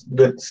as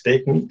good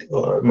steak meat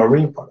or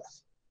marine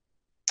products.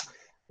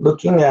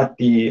 Looking at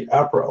the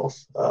apparel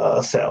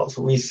sales,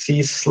 we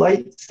see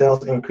slight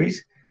sales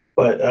increase,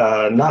 but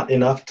not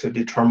enough to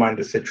determine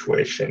the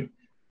situation.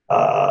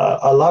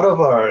 A lot of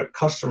our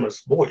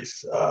customers'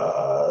 voice,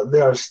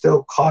 they are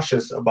still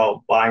cautious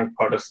about buying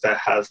products that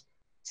has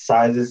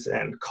sizes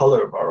and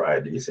color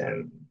varieties,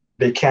 and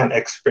they can't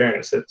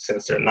experience it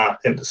since they're not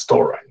in the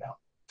store right now.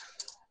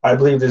 I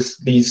believe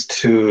this leads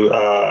to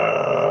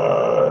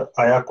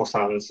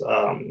Ayako-san's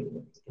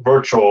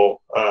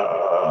virtual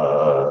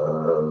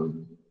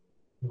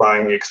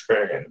buying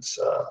experience,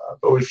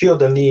 but we feel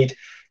the need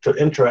to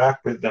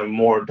interact with them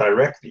more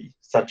directly,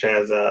 such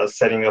as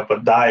setting up a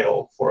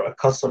dial for a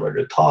customer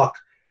to talk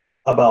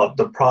about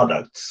the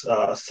products,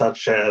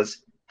 such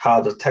as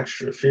how the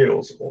texture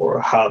feels or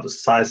how the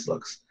size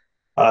looks.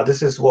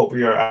 This is what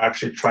we are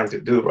actually trying to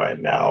do right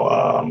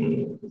now,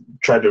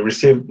 try to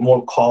receive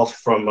more calls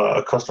from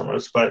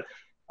customers, but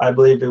I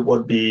believe it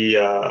would be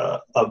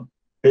a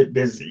bit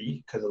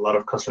busy because a lot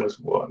of customers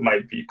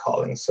might be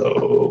calling.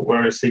 So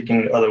we're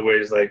seeking other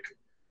ways like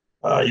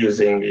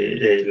using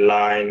a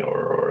line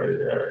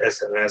or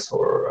SMS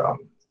or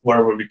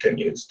whatever we can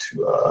use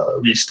to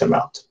reach them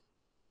out.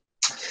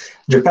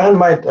 Japan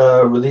might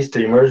release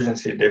the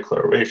emergency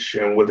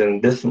declaration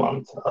within this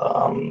month.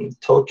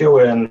 Tokyo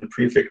and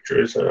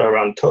prefectures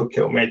around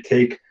Tokyo may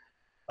take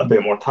a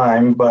bit more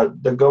time,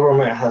 but the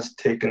government has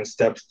taken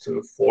steps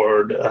to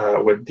forward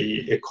with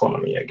the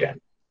economy again.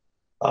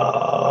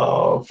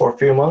 For a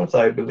few months,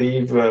 I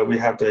believe we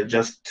have to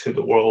adjust to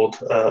the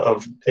world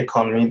of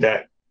economy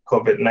that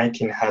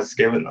COVID-19 has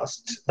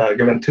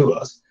given to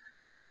us.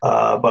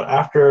 But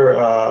after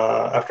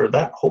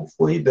that,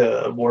 hopefully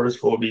the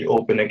borders will be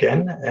open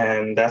again,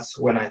 and that's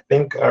when I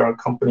think our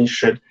company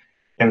should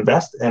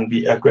invest and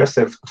be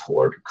aggressive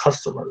toward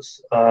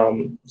customers.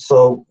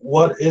 So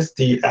what is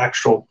the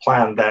actual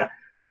plan that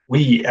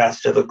we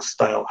as Jalux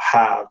Style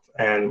have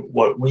and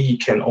what we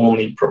can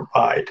only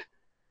provide?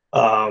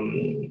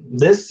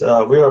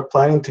 We are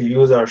planning to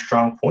use our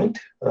strong point,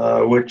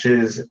 which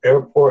is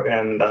airport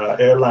and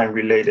airline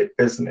related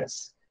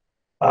business.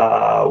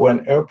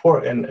 When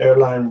airport and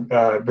airline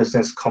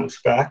business comes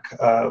back,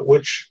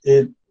 which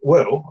it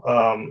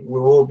we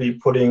will be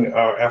putting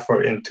our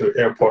effort into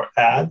airport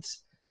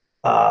ads,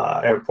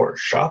 airport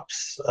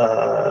shops,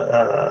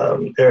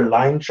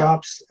 airline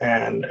shops,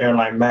 and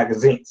airline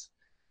magazines.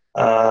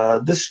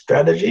 This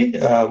strategy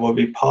will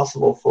be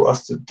possible for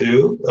us to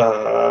do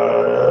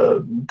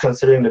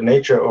considering the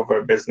nature of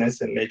our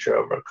business and nature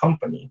of our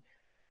company.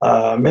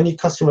 Many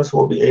customers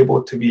will be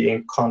able to be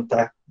in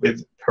contact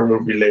with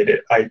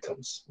Peru-related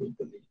items, we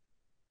believe,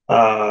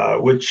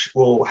 which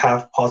will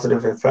have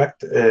positive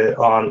effect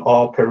on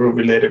all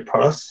Peru-related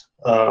products.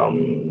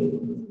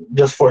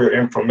 Just for your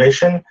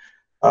information,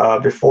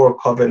 before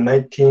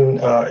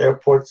COVID-19,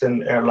 airports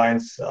and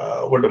airlines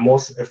were the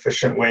most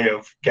efficient way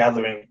of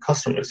gathering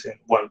customers in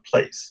one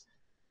place.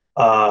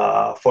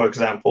 For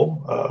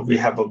example, we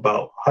have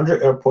about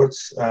 100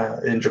 airports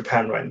in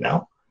Japan right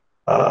now,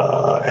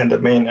 and the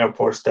main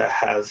airports that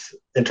has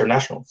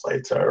international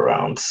flights are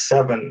around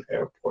 7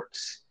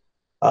 airports.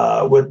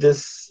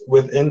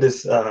 Within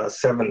this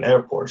 7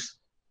 airports,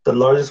 the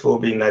largest will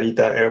be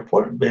Narita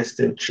Airport, based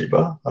in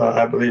Chiba.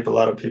 I believe a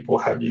lot of people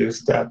have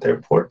used that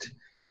airport.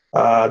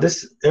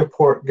 This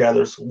airport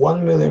gathers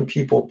 1 million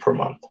people per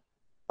month.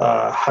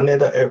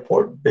 Haneda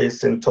Airport,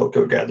 based in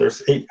Tokyo,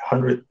 gathers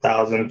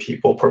 800,000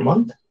 people per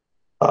month.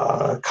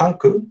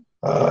 Kanku,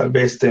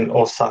 based in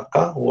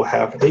Osaka, will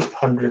have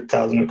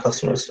 800,000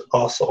 customers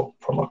also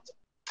per month.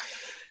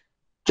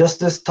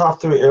 Just this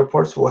top 3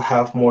 airports will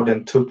have more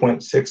than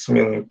 2.6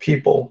 million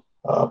people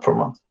per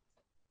month.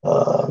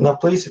 Now,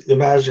 please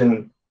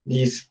imagine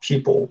these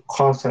people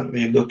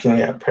constantly looking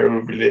at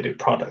Peru-related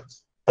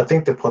products. I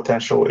think the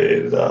potential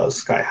is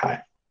sky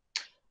high.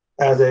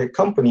 As a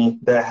company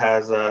that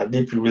has a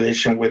deep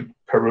relation with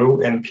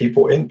Peru and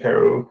people in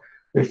Peru,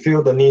 we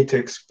feel the need to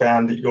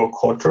expand your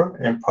culture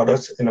and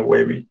products in a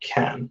way we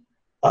can.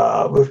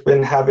 We've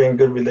been having a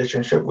good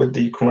relationship with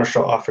the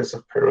commercial office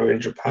of Peru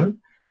in Japan,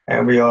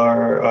 and we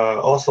are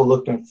also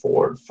looking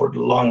forward for the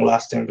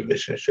long-lasting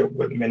relationship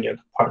with many of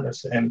the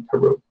partners in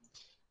Peru.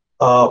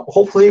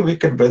 Hopefully we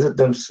can visit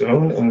them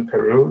soon in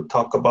Peru,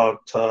 talk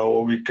about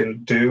what we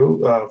can do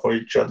for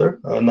each other,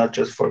 not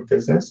just for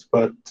business,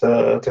 but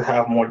to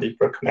have more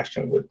deeper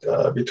connection with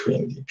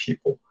between the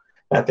people.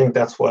 I think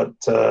that's what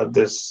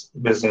this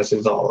business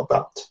is all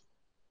about.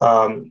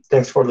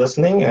 Thanks for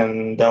listening,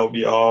 and that will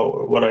be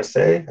all what I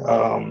say.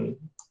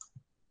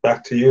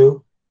 Back to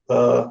you,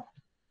 Mr.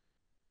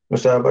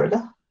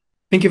 Alberta.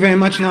 Thank you very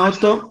much,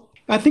 Naoto.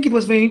 I think it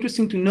was very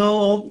interesting to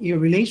know your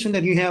relation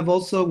that you have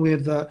also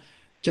with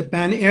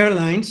Japan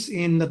Airlines,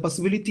 in the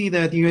possibility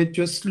that you're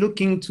just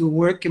looking to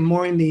work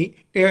more in the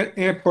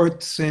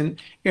airports and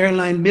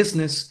airline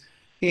business.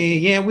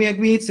 Yeah, we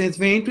agree. It's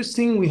very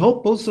interesting. We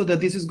hope also that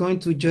this is going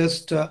to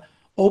just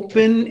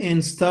open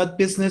and start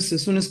business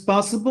as soon as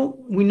possible.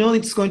 We know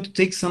it's going to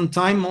take some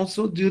time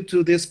also due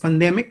to this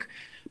pandemic,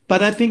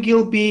 but I think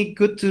it'll be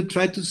good to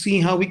try to see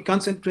how we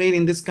concentrate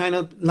in this kind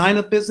of line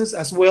of business,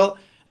 as well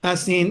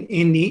as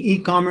in the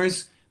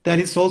e-commerce. That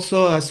is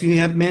also, as you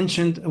have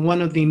mentioned,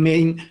 one of the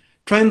main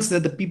trends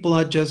that the people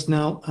are just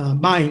now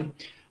buying.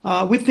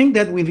 We think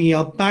that with the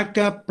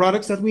alpaca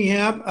products that we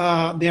have,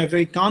 they are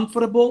very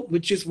comfortable,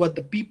 which is what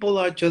the people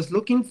are just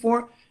looking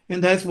for.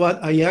 And that's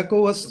what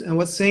Ayako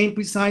was saying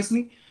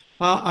precisely.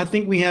 I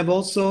think we have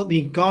also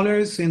the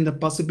colors and the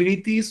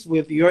possibilities.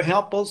 With your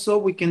help also,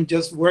 we can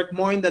just work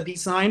more in the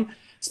design,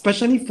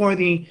 especially for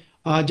the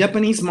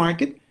Japanese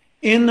market.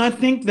 And I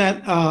think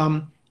that,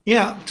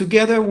 yeah,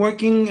 together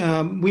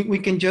working, we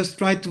can just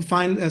try to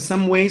find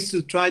some ways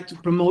to try to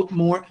promote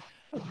more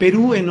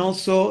Peru, and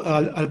also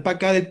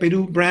Alpaca del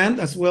Peru brand,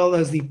 as well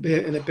as the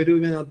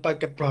Peruvian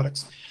alpaca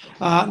products.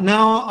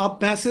 Now I'll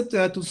pass it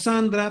to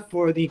Sandra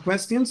for the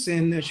questions,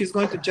 and she's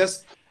going to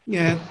just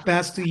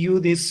pass to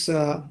you this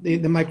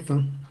the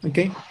microphone.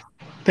 Okay.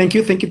 Thank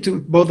you to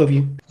both of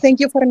you. Thank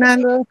you,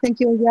 Fernando. Thank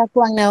you,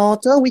 Ayako and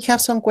Naoto. We have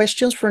some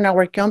questions from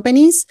our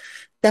companies.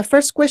 The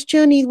first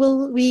question, it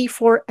will be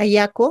for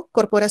Ayako,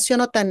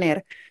 Corporación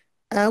Otaner.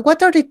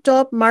 What are the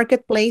top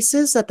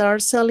marketplaces that are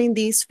selling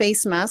these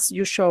face masks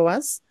you show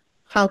us?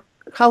 How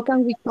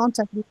can we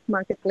contact these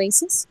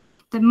marketplaces?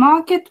 The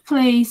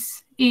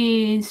marketplace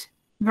is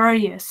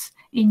various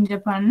in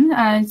Japan.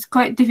 It's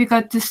quite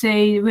difficult to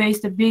say where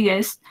is the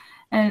biggest.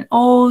 And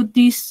all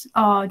these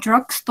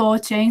drugstore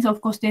chains,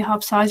 of course, they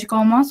have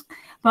surgical masks.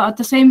 But at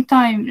the same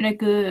time,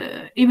 like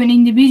even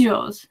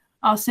individuals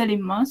are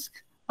selling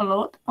masks a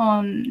lot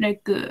on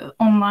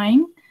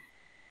online.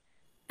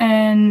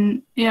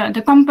 And yeah,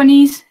 the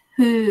companies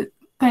who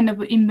kind of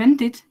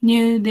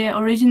knew their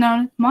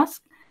original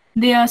mask,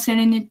 they are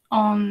selling it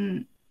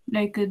on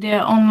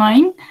their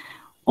online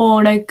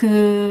or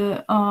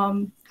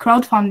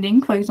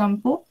crowdfunding, for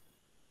example.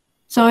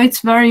 So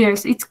it's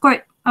various. It's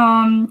quite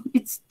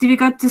it's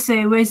difficult to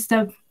say where's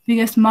the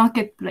biggest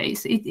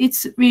marketplace.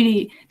 It's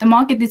really, the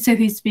market itself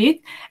is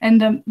big,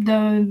 and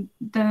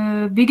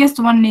the biggest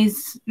one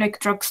is like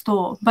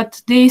drugstore,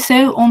 but they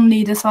sell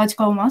only the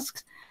surgical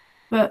masks.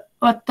 But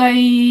what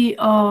I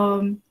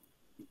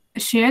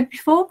shared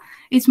before,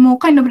 it's more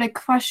kind of like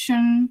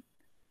fashion,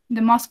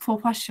 the mask for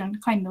fashion,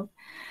 kind of.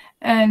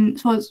 And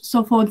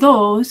so for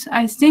those,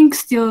 I think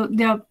still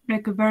there are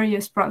like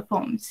various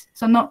platforms.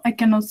 So I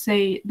cannot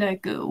say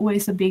like where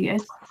is the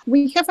biggest.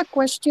 We have a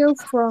question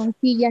from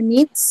Pia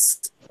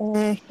Nitz.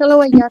 Hello,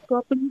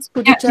 Ayako. Please,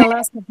 could you tell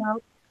us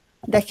about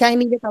the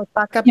high-knitted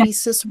alpaca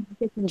pieces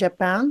market in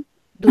Japan?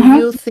 Do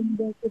you think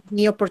there's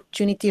the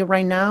opportunity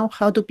right now?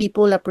 How do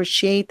people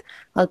appreciate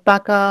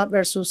alpaca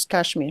versus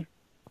cashmere?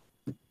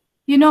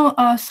 You know,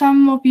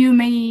 some of you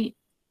may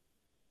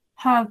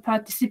have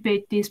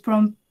participated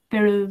from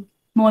Peru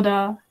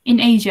model in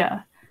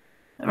Asia,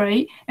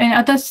 right? And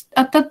at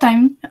that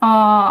time,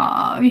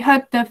 we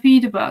had the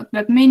feedback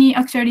that many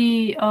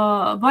actually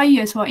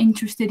buyers were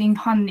interested in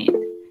hand knit.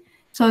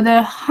 So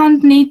the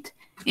hand knit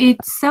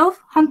itself,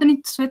 hand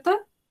knit sweater,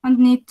 hand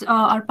knit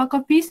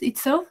alpaca piece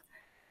itself,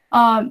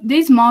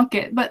 there's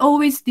market, but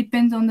always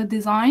depends on the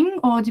design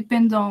or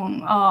depends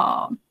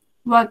on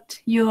what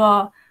you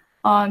are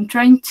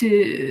trying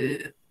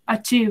to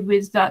achieve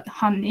with that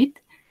hand knit.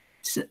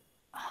 So,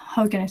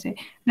 how can I say?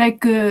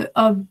 Like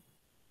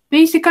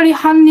basically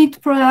hand knit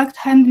product,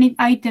 hand knit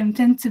item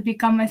tend to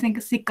become, I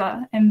think,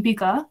 thicker and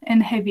bigger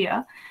and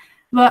heavier.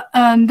 But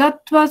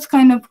that was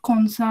kind of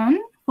concern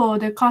for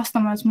the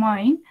customer's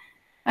mind.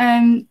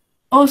 And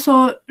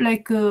also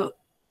like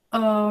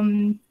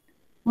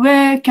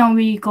where can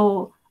we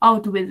go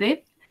out with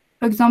it?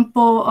 For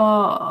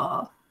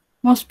example,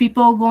 most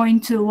people going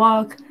to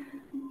work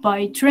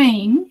by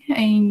train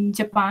in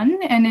Japan,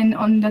 and then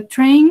on the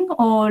train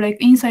or like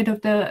inside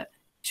of the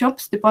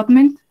shops,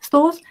 department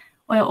stores,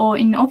 or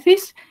in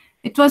office,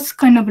 it was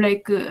kind of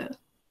like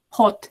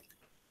hot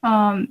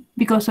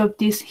because of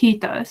these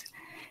heaters.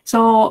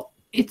 So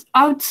it's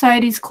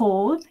outside is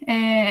cold,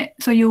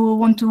 so you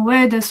want to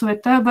wear the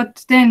sweater,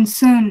 but then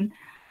soon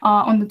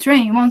on the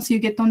train, once you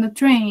get on the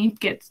train,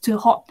 it gets too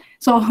hot.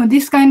 So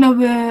this kind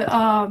of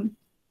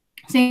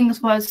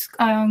things was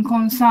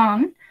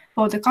concern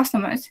for the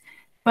customers.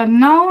 But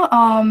now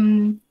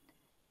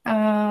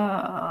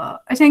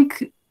I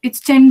think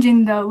it's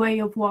changing the way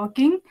of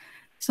working.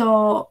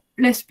 So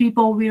less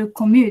people will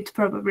commute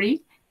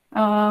probably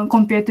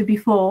compared to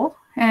before.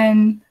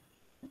 And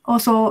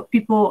also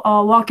people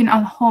are working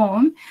at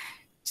home.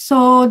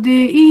 So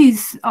there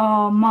is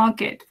a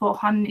market for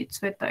hand knit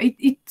sweater.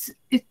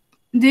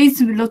 There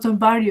is a lot of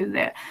value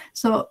there.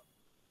 So,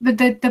 but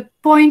the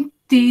point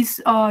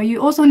is you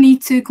also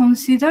need to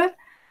consider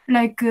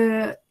like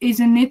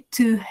isn't it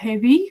too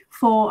heavy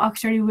for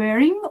actually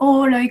wearing,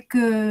 or like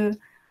I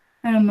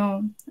don't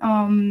know,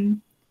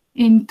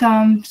 in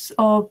terms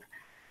of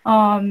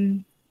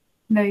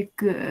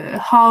like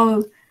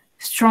how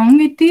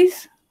strong it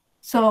is.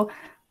 So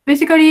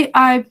basically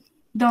I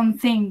don't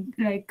think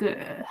like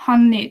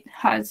hand knit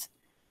has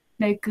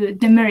like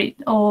demerit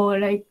or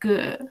like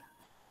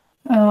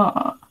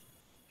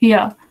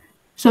yeah.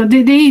 So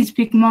there is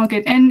big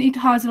market and it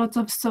has lots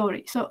of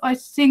story. So I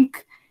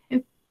think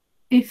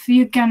if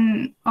you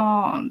can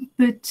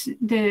put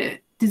the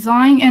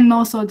design and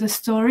also the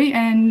story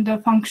and the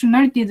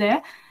functionality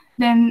there,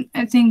 then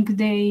I think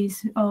there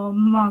is a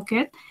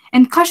market.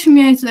 And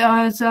cashmere is,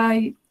 as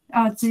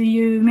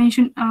you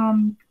mentioned,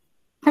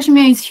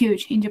 cashmere is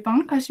huge in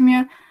Japan.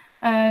 Cashmere,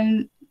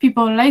 and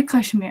people like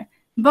cashmere.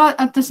 But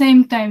at the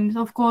same time,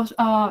 of course,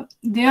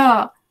 there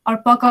are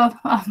alpaca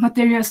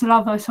materials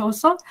lovers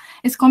also.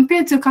 It's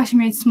compared to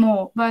cashmere, it's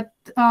small, but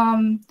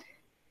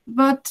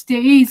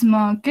there is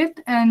market,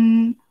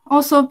 and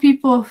also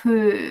people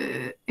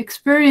who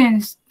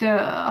experience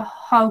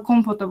how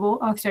comfortable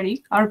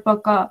actually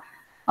alpaca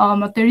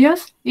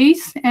materials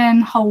is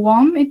and how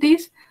warm it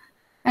is,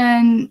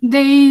 and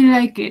they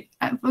like it.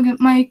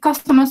 My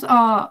customers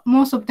are,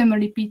 most of them are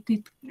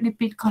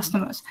repeat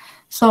customers.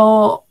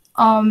 So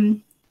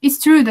it's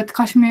true that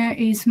cashmere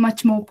is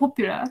much more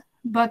popular,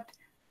 but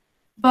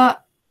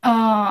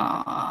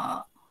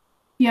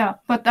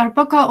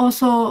alpaca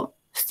also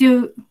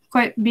still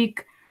quite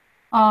big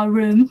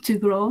room to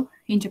grow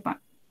in Japan.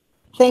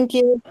 Thank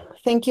you,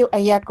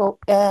 Ayako.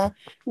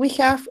 We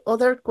have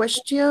other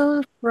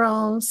question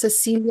from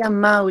Cecilia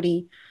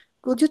Mauri.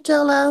 Could you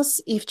tell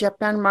us if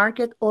Japan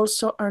market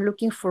also are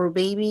looking for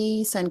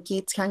babies and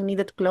kids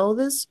hand-knitted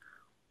clothes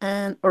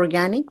and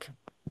organic?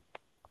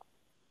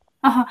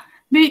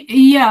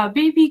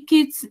 Baby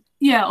kids,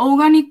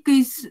 organic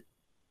is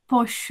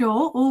for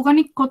sure.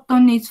 Organic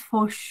cotton is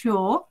for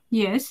sure,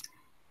 yes.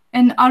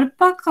 And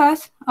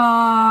alpacas,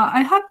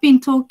 I have been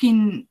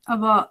talking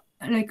about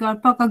like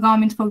alpaca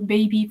garments for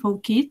baby, for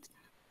kids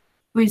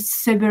with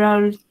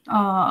several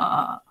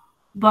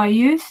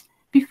buyers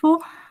before.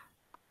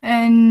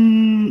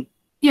 And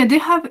they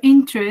have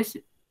interest,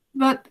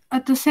 but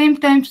at the same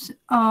time,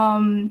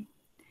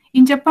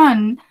 in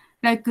Japan,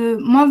 like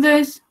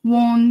mothers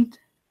want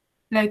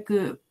like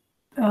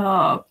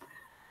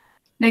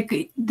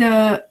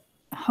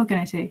how can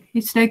I say?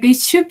 It's like it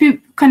should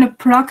be kind of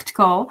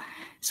practical.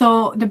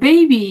 So the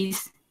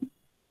babies,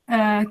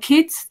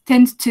 kids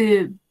tend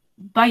to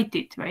bite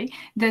it, right?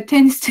 That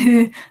tends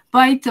to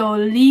bite or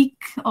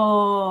leak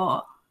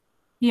and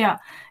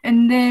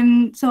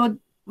then so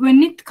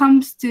when it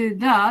comes to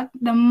that,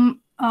 the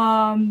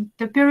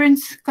the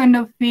parents kind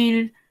of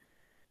feel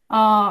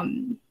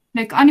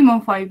like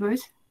animal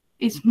fibers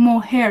is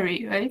more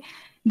hairy, right,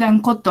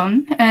 than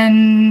cotton,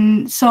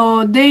 and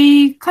so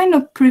they kind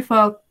of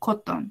prefer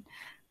cotton.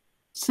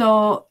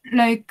 So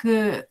like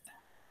that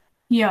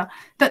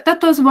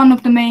was one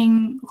of the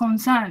main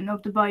concern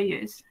of the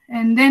buyers,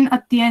 and then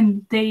at the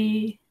end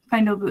they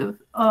kind of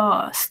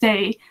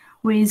stay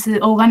with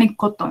organic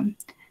cotton,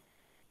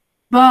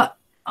 but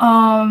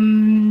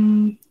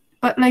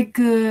like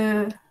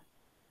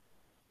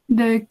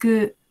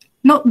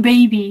not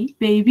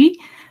baby,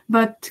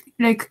 but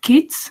like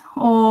kids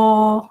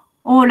or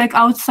like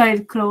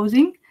outside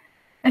clothing.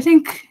 I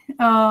think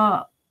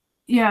there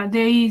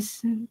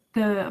is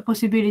the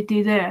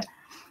possibility there.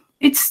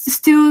 It's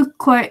still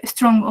quite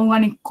strong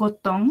organic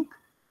cotton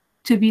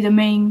to be the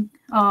main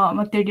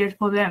material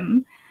for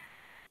them,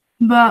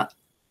 but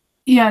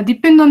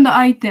depend on the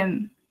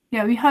item.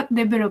 We had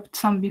developed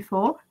some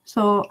before,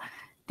 so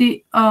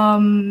the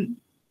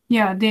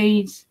there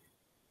is,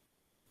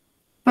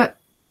 but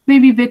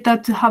maybe better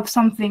to have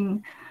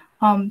something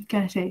can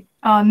I say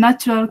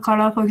natural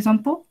color, for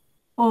example,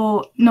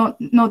 or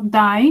not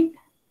dyed,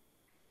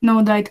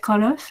 no dyed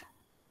colors,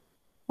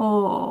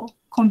 or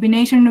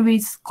combination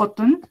with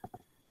cotton.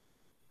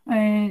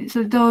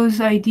 So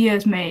those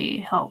ideas may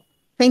help.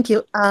 Thank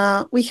you.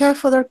 We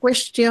have other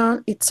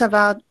question. It's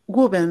about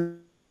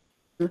woven.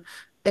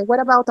 What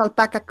about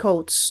alpaca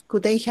coats?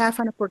 Could they have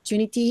an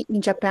opportunity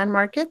in Japan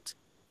market?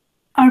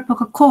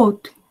 Alpaca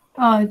coat,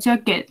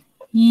 jacket.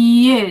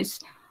 Yes.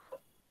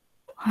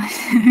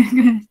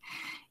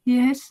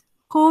 Yes,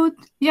 coat.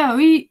 Yeah,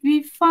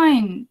 we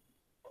find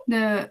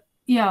the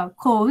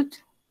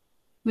coat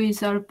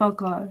with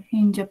alpaca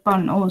in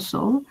Japan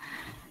also.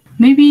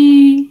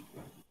 Maybe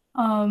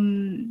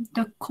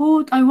the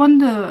coat. I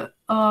wonder.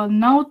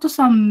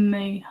 Naoto-san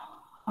may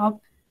have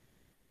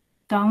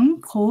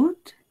done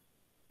coat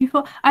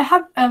before. I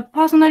have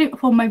personally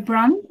for my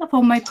brand,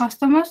 for my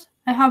customers,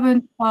 I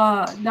haven't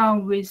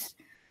done with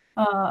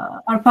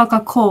alpaca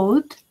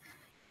coat.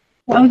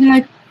 I would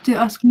like to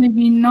ask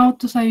maybe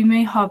Naoto-san, you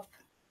may have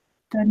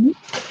done it.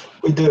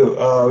 We do.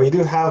 We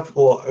do have.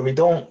 Well, we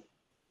don't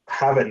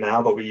have it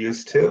now, but we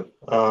used to.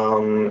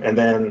 And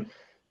then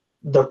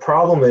the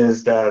problem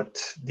is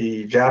that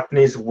the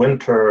Japanese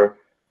winter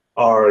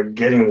are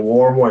getting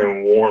warmer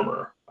and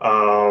warmer.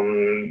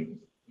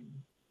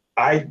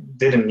 I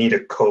didn't need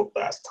a coat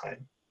last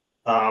time.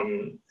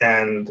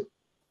 And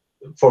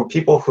for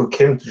people who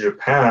came to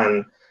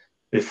Japan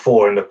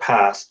before in the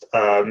past,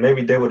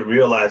 maybe they would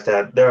realize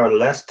that there are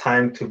less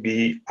time to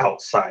be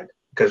outside,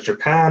 because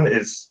Japan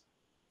is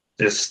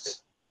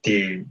just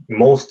the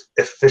most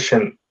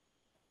efficient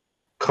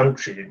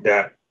country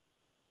that,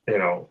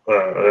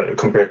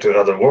 compared to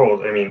other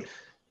world. I mean,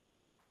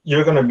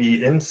 you're going to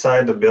be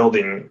inside the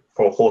building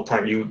for a whole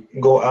time. You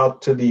go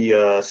out to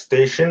the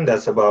station,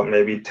 that's about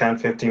maybe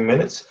 10-15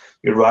 minutes.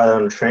 You ride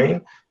on a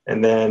train,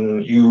 and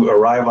then you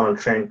arrive on a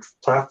train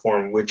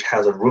platform which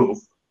has a roof,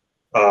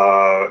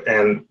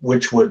 and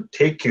which would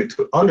take you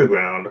to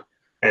underground,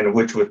 and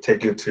which would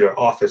take you to your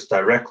office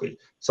directly.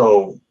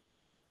 So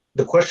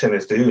the question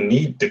is, do you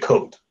need the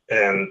coat?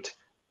 And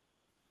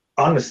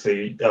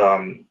honestly,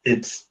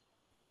 it's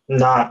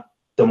not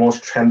the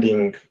most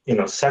trending,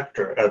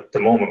 sector at the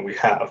moment we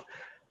have.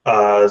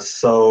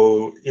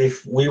 So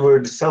if we were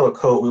to sell a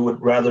coat, we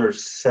would rather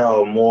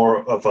sell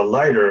more of a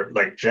lighter,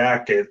 like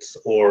jackets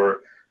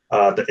or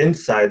the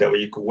inside that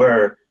you could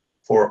wear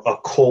for a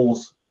cold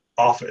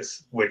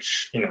office,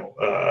 which,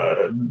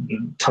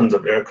 tons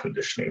of air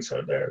conditionings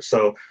are there.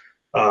 So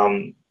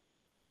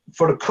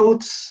for the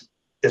coats,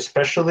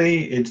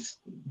 especially,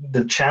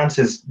 the chance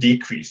is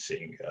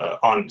decreasing,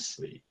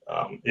 honestly.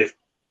 If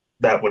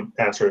that would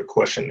answer your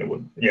question, it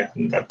would,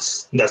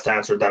 that's the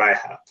answer that I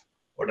have,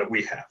 or that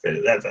we have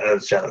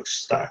as Jalux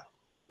Style.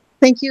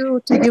 Thank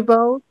you to you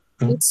both.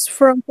 It's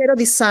from Pero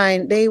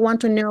Design. They want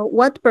to know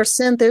what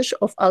percentage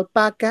of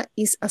alpaca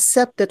is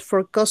accepted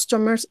for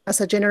customers as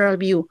a general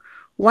view.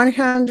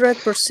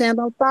 100%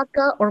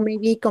 alpaca, or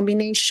maybe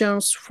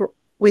combinations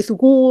with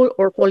wool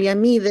or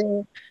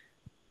polyamide?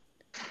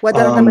 What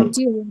are the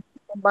materials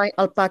by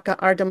alpaca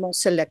are the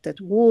most selected?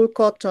 Wool,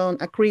 cotton,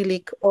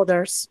 acrylic,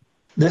 others?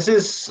 This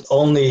is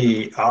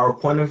only our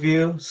point of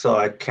view, so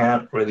I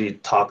can't really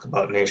talk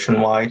about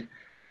nationwide.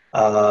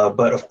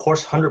 But of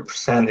course,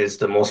 100% is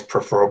the most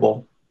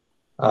preferable,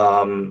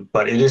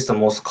 but it is the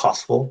most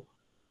costful.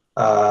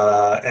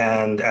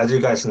 And as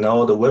you guys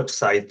know, the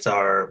websites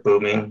are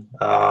booming.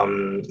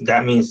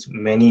 That means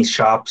many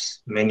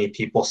shops, many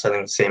people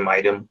selling the same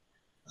item,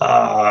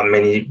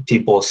 many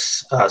people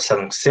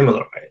selling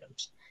similar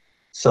items.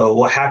 So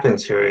what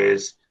happens here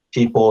is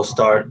people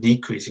start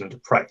decreasing the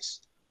price.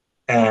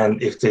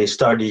 And if they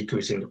start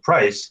decreasing the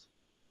price,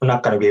 we're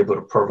not going to be able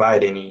to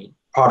provide any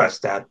products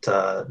that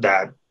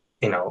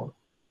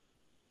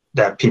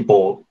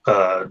people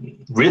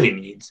really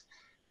need.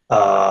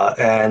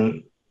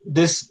 And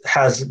this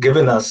has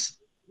given us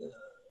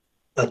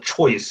a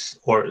choice,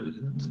 or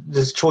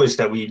this choice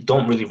that we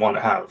don't really want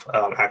to have,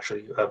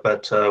 actually.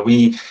 But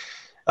we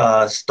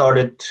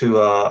started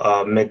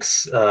to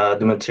mix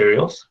the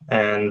materials,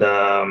 and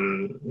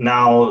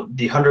now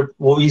the 100.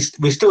 Well, we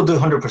still do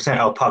 100%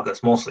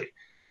 alpacas mostly,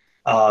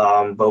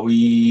 but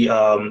we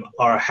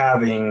are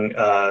having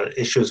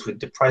issues with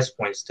the price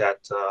points that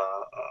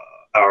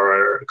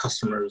our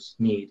customers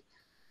need.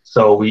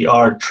 So we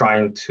are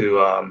trying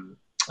to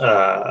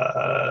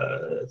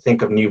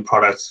think of new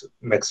products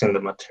mixing the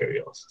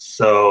materials.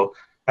 So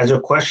as your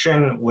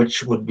question,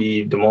 which would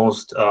be the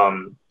most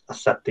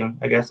accepting,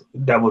 I guess,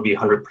 that would be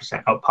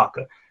 100%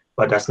 alpaca,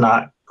 but that's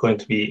not going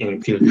to be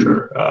in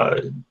future,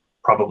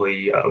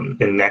 probably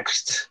in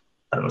next,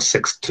 I don't know,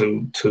 6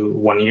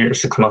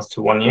 months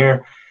to 1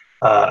 year.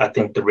 I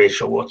think the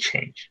ratio will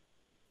change.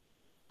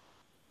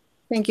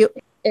 Thank you.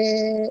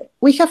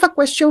 We have a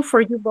question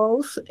for you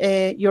both,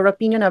 your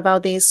opinion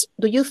about this.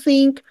 Do you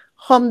think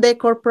home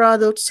decor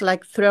products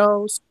like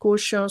throws,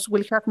 cushions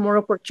will have more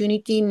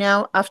opportunity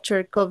now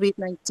after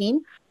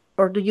COVID-19?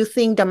 Or do you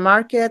think the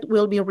market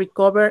will be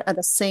recovered at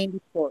the same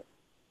before?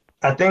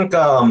 I think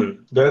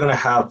they're going to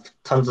have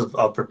tons of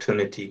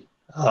opportunity.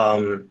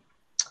 But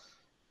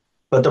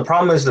the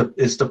problem is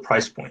the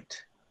price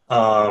point.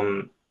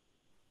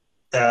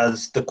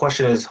 As the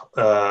question is,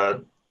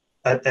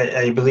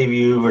 I believe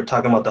you were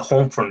talking about the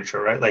home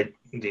furniture, right? Like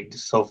the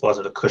sofas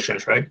or the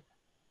cushions, right?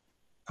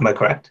 Am I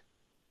correct?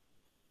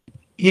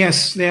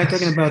 Yes, they are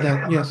talking about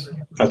that. Yes.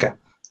 Okay.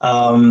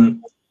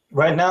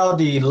 Right now,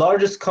 the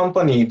largest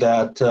company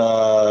that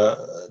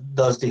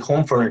does the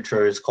home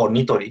furniture is called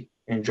Nitori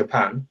in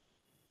Japan.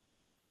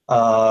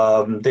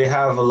 They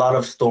have a lot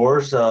of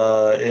stores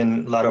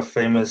in a lot of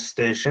famous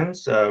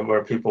stations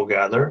where people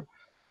gather.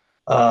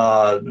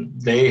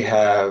 They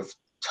have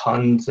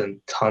tons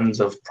and tons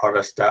of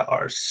products that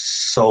are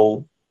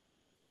so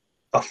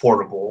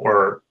affordable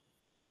or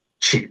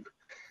cheap.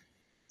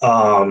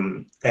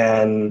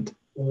 And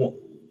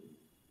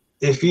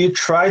if you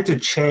try to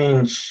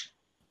change,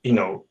 you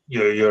know,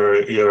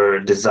 your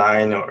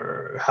design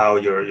or how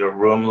your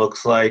room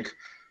looks like,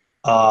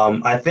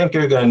 I think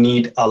you're going to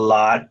need a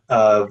lot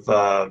of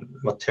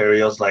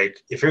materials.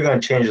 Like if you're going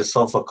to change the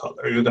sofa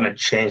color, you're going to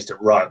change the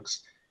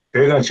rugs. If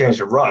you're going to change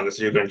the rugs,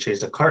 you're going to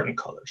change the curtain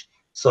colors.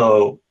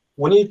 So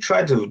when you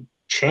try to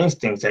change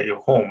things at your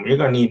home, you're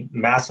going to need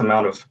mass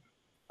amount of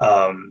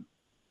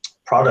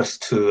products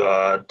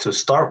to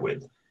start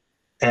with.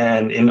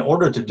 And in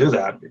order to do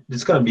that,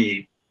 it's going to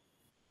be,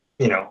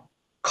 you know,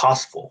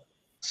 costful.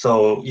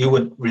 So you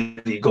would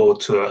really go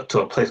to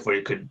a place where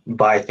you could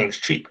buy things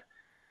cheap,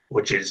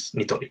 which is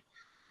Nitori.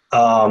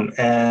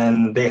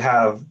 And they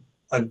have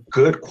a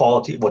good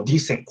quality, well,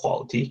 decent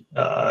quality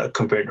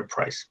compared to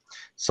price.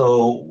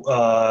 So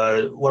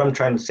what I'm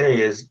trying to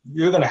say is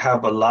you're going to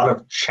have a lot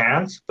of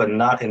chance, but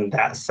not in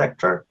that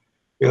sector.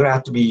 You're going to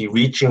have to be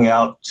reaching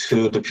out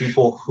to the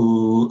people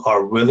who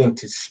are willing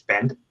to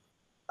spend,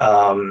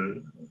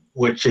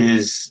 which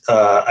is,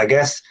 I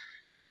guess,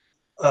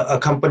 a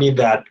company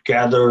that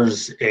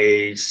gathers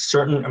a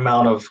certain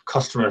amount of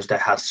customers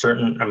that have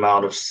certain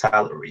amount of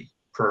salary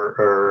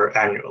per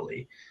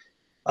annually.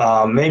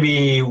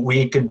 Maybe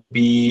we could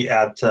be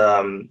at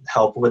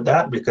help with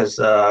that because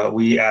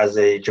we, as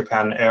a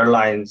Japan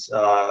Airlines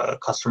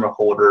customer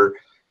holder,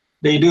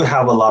 they do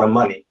have a lot of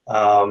money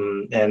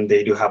and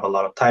they do have a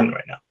lot of time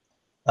right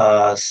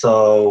now.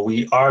 So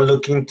we are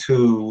looking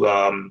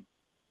to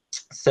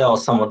sell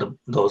some of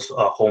those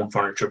home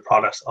furniture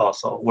products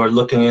also. We're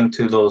looking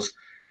into those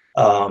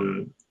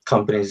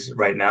companies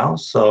right now.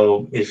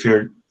 So if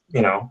you're,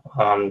 you know,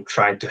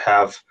 trying to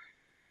have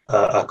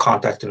a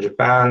contact in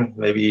Japan,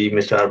 maybe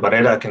Mr.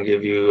 Alvareda can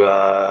give you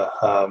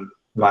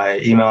my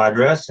email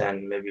address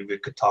and maybe we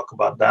could talk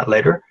about that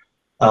later.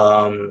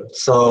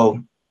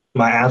 So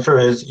my answer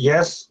is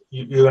yes,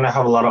 you're going to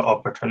have a lot of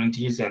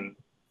opportunities and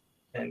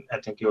I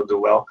think you'll do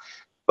well,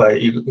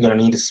 but you're going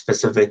to need a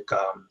specific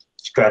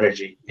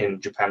strategy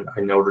in Japan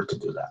in order to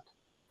do that.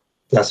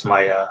 That's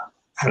my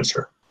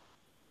answer.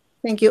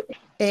 Thank you.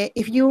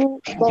 If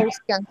you both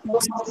can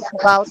talk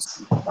about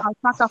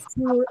alpaca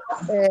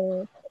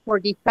fur for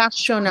the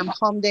fashion and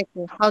home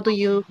decor, how do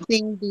you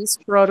think this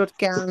product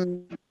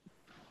can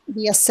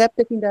be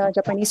accepted in the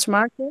Japanese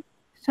market?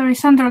 Sorry,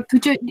 Sandra,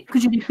 could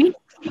you repeat?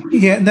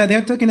 Yeah,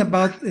 they're talking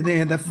about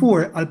the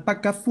fur,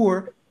 alpaca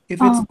fur, if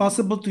it's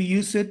possible to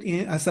use it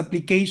as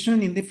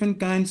application in different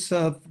kinds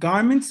of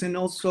garments and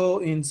also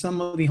in some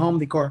of the home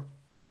decor.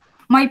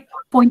 My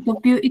point of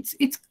view,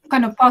 it's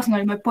kind of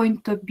personal. My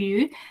point of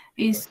view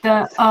is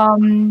that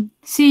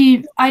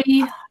see, I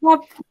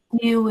have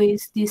deal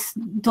with this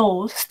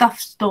doll,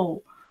 stuffed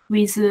doll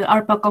with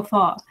alpaca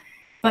fur,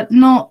 but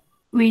not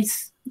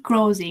with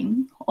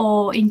clothing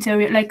or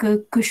interior like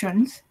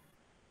cushions.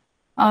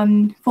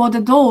 For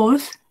the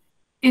dolls,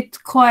 it's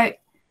quite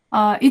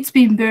it's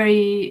been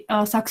very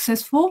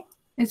successful.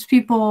 It's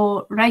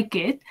people like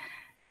it,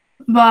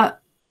 but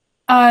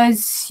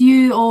as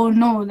you all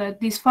know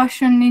that this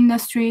fashion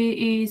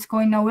industry is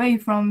going away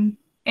from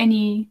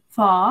any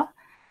fur,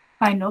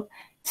 kind of.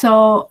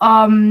 So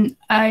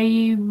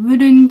I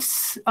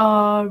wouldn't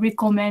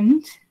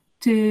recommend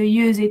to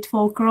use it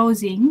for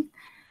clothing.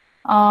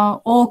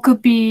 or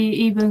could be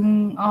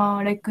even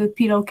like a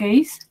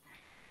pillowcase.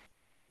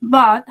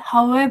 But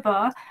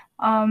however,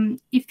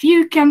 if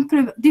you can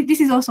prove, this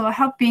is also I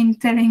have been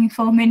telling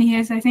for many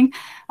years, I think,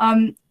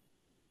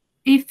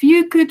 if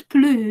you could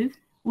prove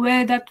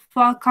where that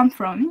fur come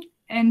from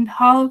and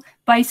how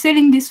by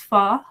selling this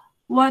fur,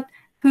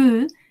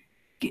 who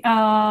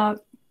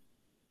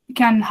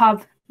can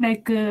have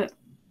like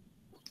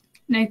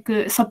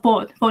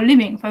support for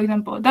living, for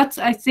example. That's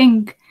I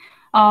think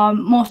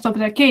most of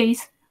the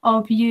case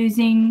of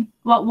using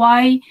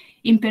why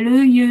in Peru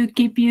you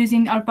keep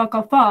using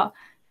alpaca fur,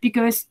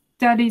 because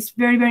that is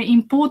very, very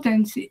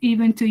important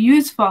even to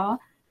use fur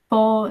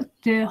for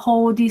the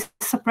whole this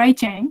supply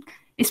chain,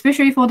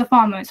 especially for the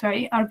farmers,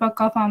 right?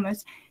 Alpaca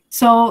farmers.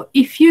 So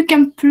if you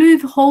can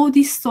prove whole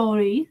this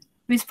story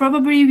with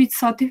probably with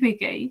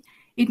certificate,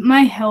 it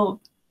might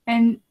help.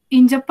 And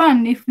in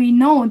Japan, if we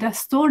know the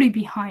story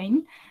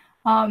behind,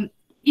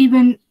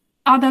 even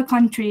other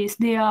countries,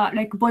 they are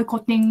like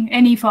boycotting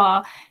any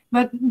fur.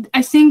 But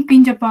I think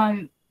in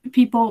Japan,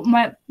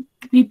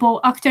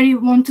 people actually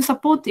want to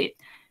support it.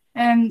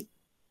 And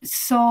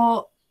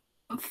so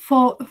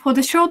for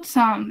the short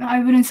term, I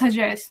wouldn't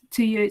suggest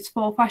to use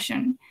for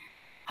fashion.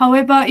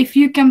 However, if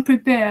you can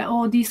prepare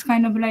all these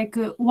kind of like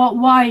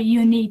why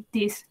you need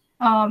this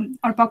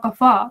alpaca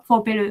fur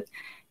for Peru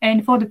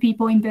and for the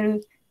people in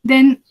Peru,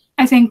 then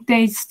I think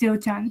there is still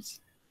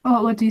chance.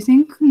 What do you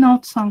think,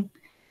 Naoto-san?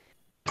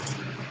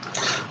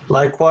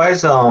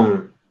 Likewise,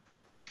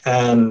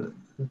 and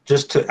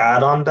just to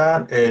add on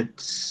that,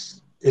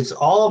 it's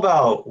all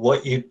about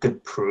what you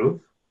could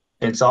prove.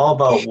 It's all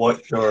about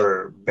what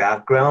your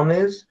background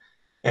is,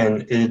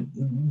 and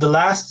the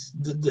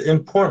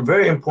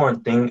very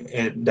important thing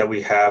that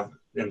we have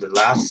in the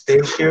last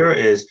stage here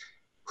is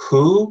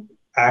who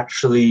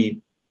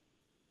actually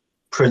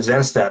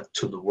presents that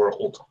to the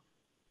world.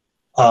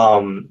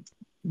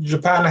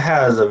 Japan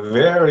has a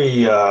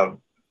very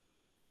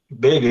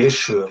big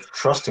issue of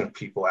trusting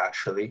people,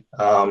 actually.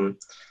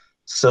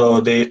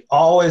 So they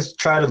always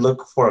try to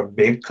look for a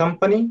big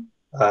company.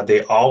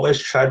 They always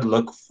try to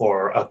look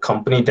for a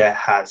company that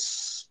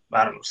has,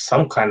 I don't know,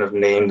 some kind of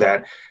name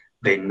that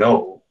they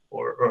know.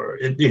 Or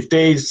if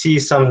they see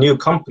some new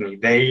company,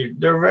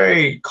 they're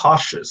very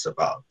cautious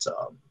about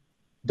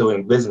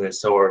doing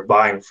business or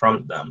buying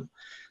from them.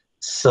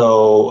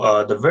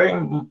 So the very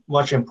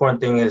much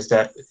important thing is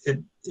that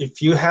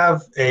if you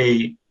have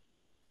a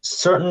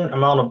certain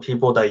amount of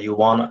people that you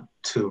want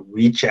to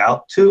reach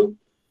out to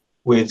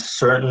with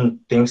certain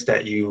things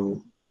that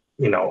you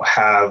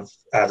have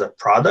as a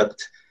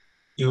product,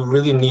 you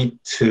really need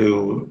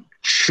to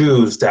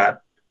choose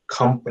that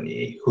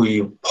company who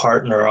you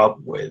partner up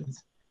with,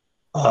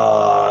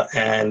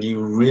 and you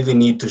really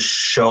need to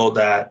show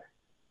that,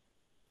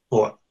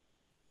 well,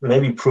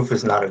 maybe proof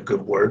is not a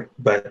good word,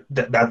 but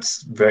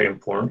that's very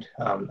important.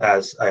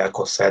 As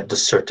Ayako said, the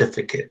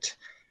certificate.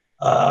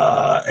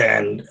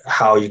 And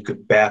how you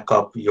could back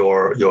up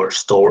your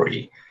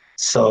story.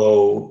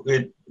 So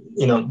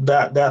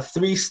that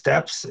 3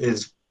 steps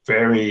is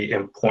very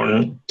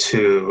important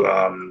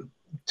to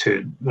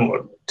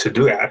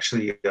do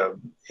actually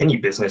any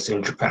business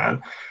in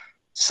Japan.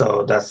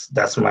 So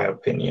that's my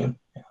opinion.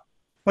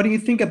 What do you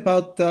think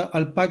about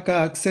alpaca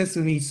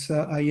accessories,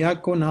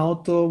 Ayako,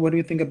 Naoto? What do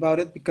you think about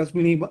it? Because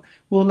we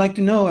would like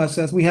to know,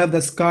 as we have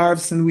the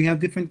scarves and we have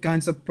different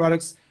kinds of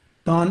products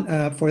done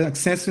for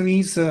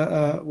accessories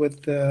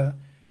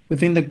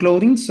within the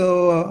clothing.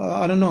 So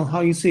I don't know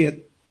how you see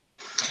it.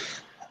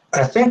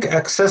 I think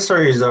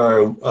accessories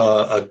are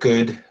a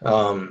good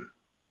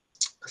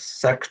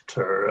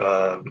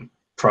sector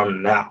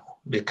from now,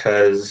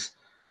 because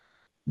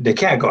they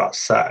can't go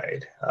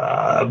outside,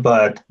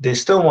 but they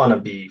still want to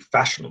be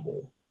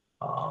fashionable.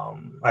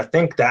 I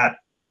think that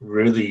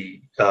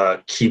really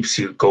keeps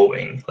you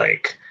going.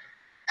 Like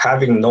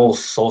having no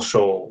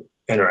social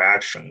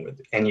interaction with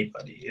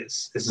anybody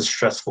is a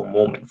stressful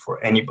moment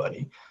for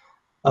anybody.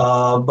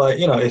 But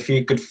if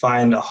you could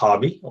find a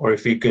hobby, or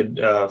if you could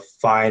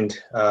find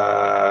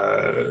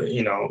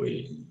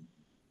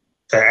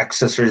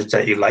accessories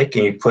that you like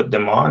and you put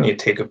them on, you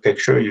take a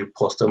picture, you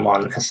post them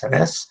on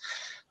SNS,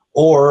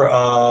 or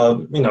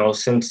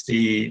since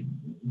the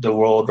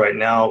world right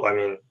now, I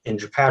mean in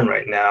Japan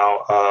right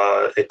now,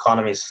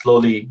 economy is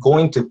slowly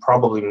going to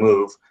probably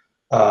move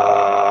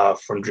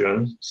from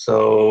June.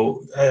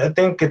 So I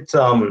think it's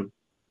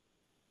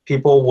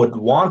people would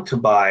want to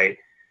buy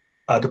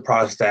the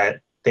products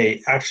that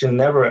they actually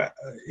never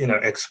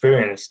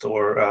experienced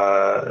or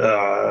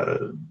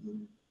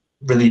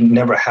really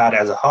never had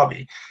as a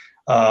hobby.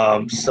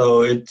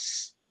 So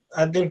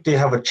I think they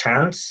have a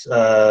chance.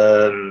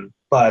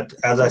 But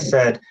as I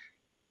said,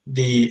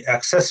 the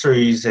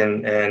accessories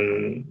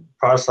and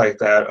products like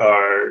that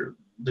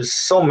there's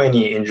so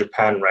many in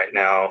Japan right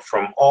now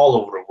from all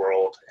over the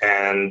world.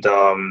 And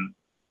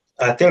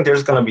I think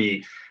there's going to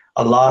be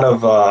a lot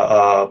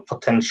of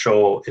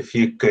potential if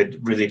you could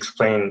really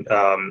explain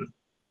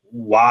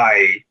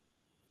why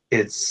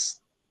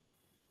it's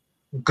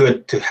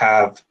good to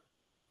have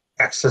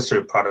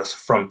accessory products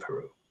from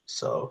Peru.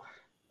 So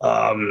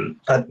I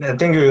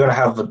think you're going to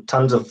have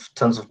tons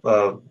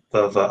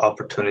of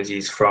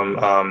opportunities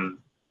from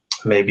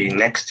maybe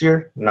next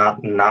year,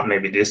 not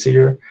maybe this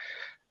year,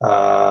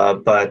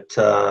 but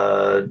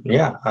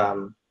yeah.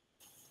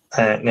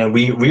 And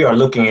we are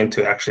looking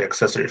into actually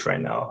accessories right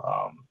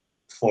now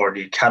for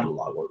the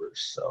catalog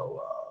orders.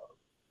 So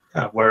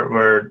yeah,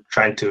 we're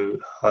trying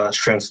to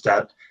strengthen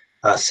that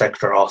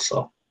sector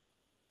also.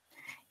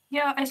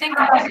 Yeah, I think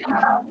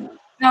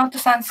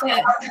Naoto-san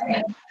said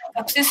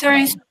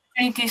accessories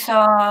opportunities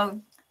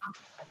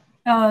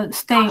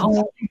stay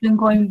or even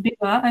going bigger,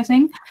 I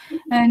think.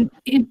 And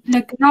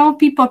like now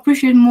people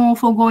appreciate more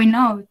for going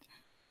out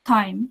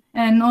time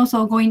and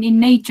also going in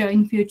nature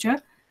in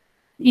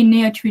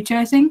near future,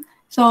 I think.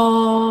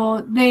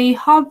 So they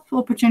have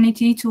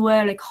opportunity to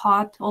wear like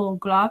hat or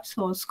gloves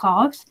or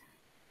scarves.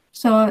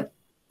 So,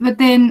 but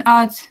then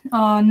as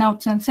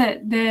Naoto-san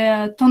said, there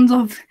are tons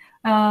of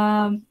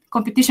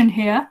competition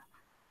here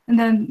and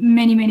then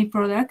many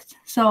products.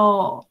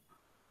 So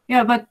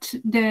yeah, but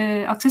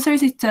the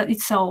accessories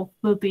itself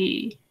will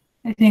be,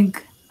 I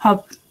think,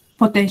 have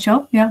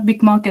potential. Yeah,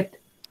 big market.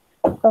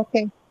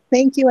 Okay.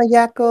 Thank you,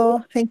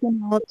 Ayako. Thank you,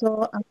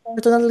 Naoto.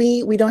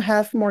 Unfortunately, we don't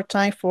have more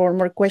time for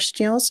more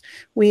questions.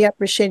 We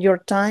appreciate your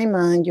time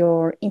and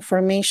your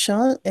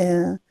information.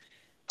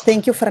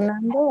 Thank you,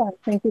 Fernando, and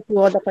thank you to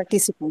all the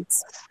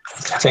participants.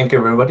 Thank you,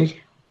 everybody.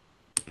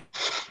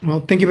 Well,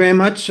 thank you very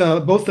much,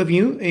 both of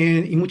you,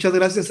 y muchas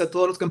gracias a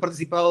todos los que han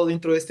participado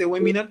dentro de este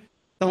webinar.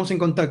 Estamos en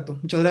contacto.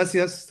 Muchas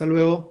gracias. Hasta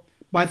luego.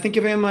 Bye. Thank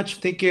you very much.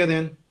 Take care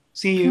then.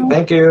 See you.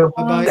 Thank you.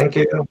 Bye-bye. Thank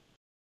you.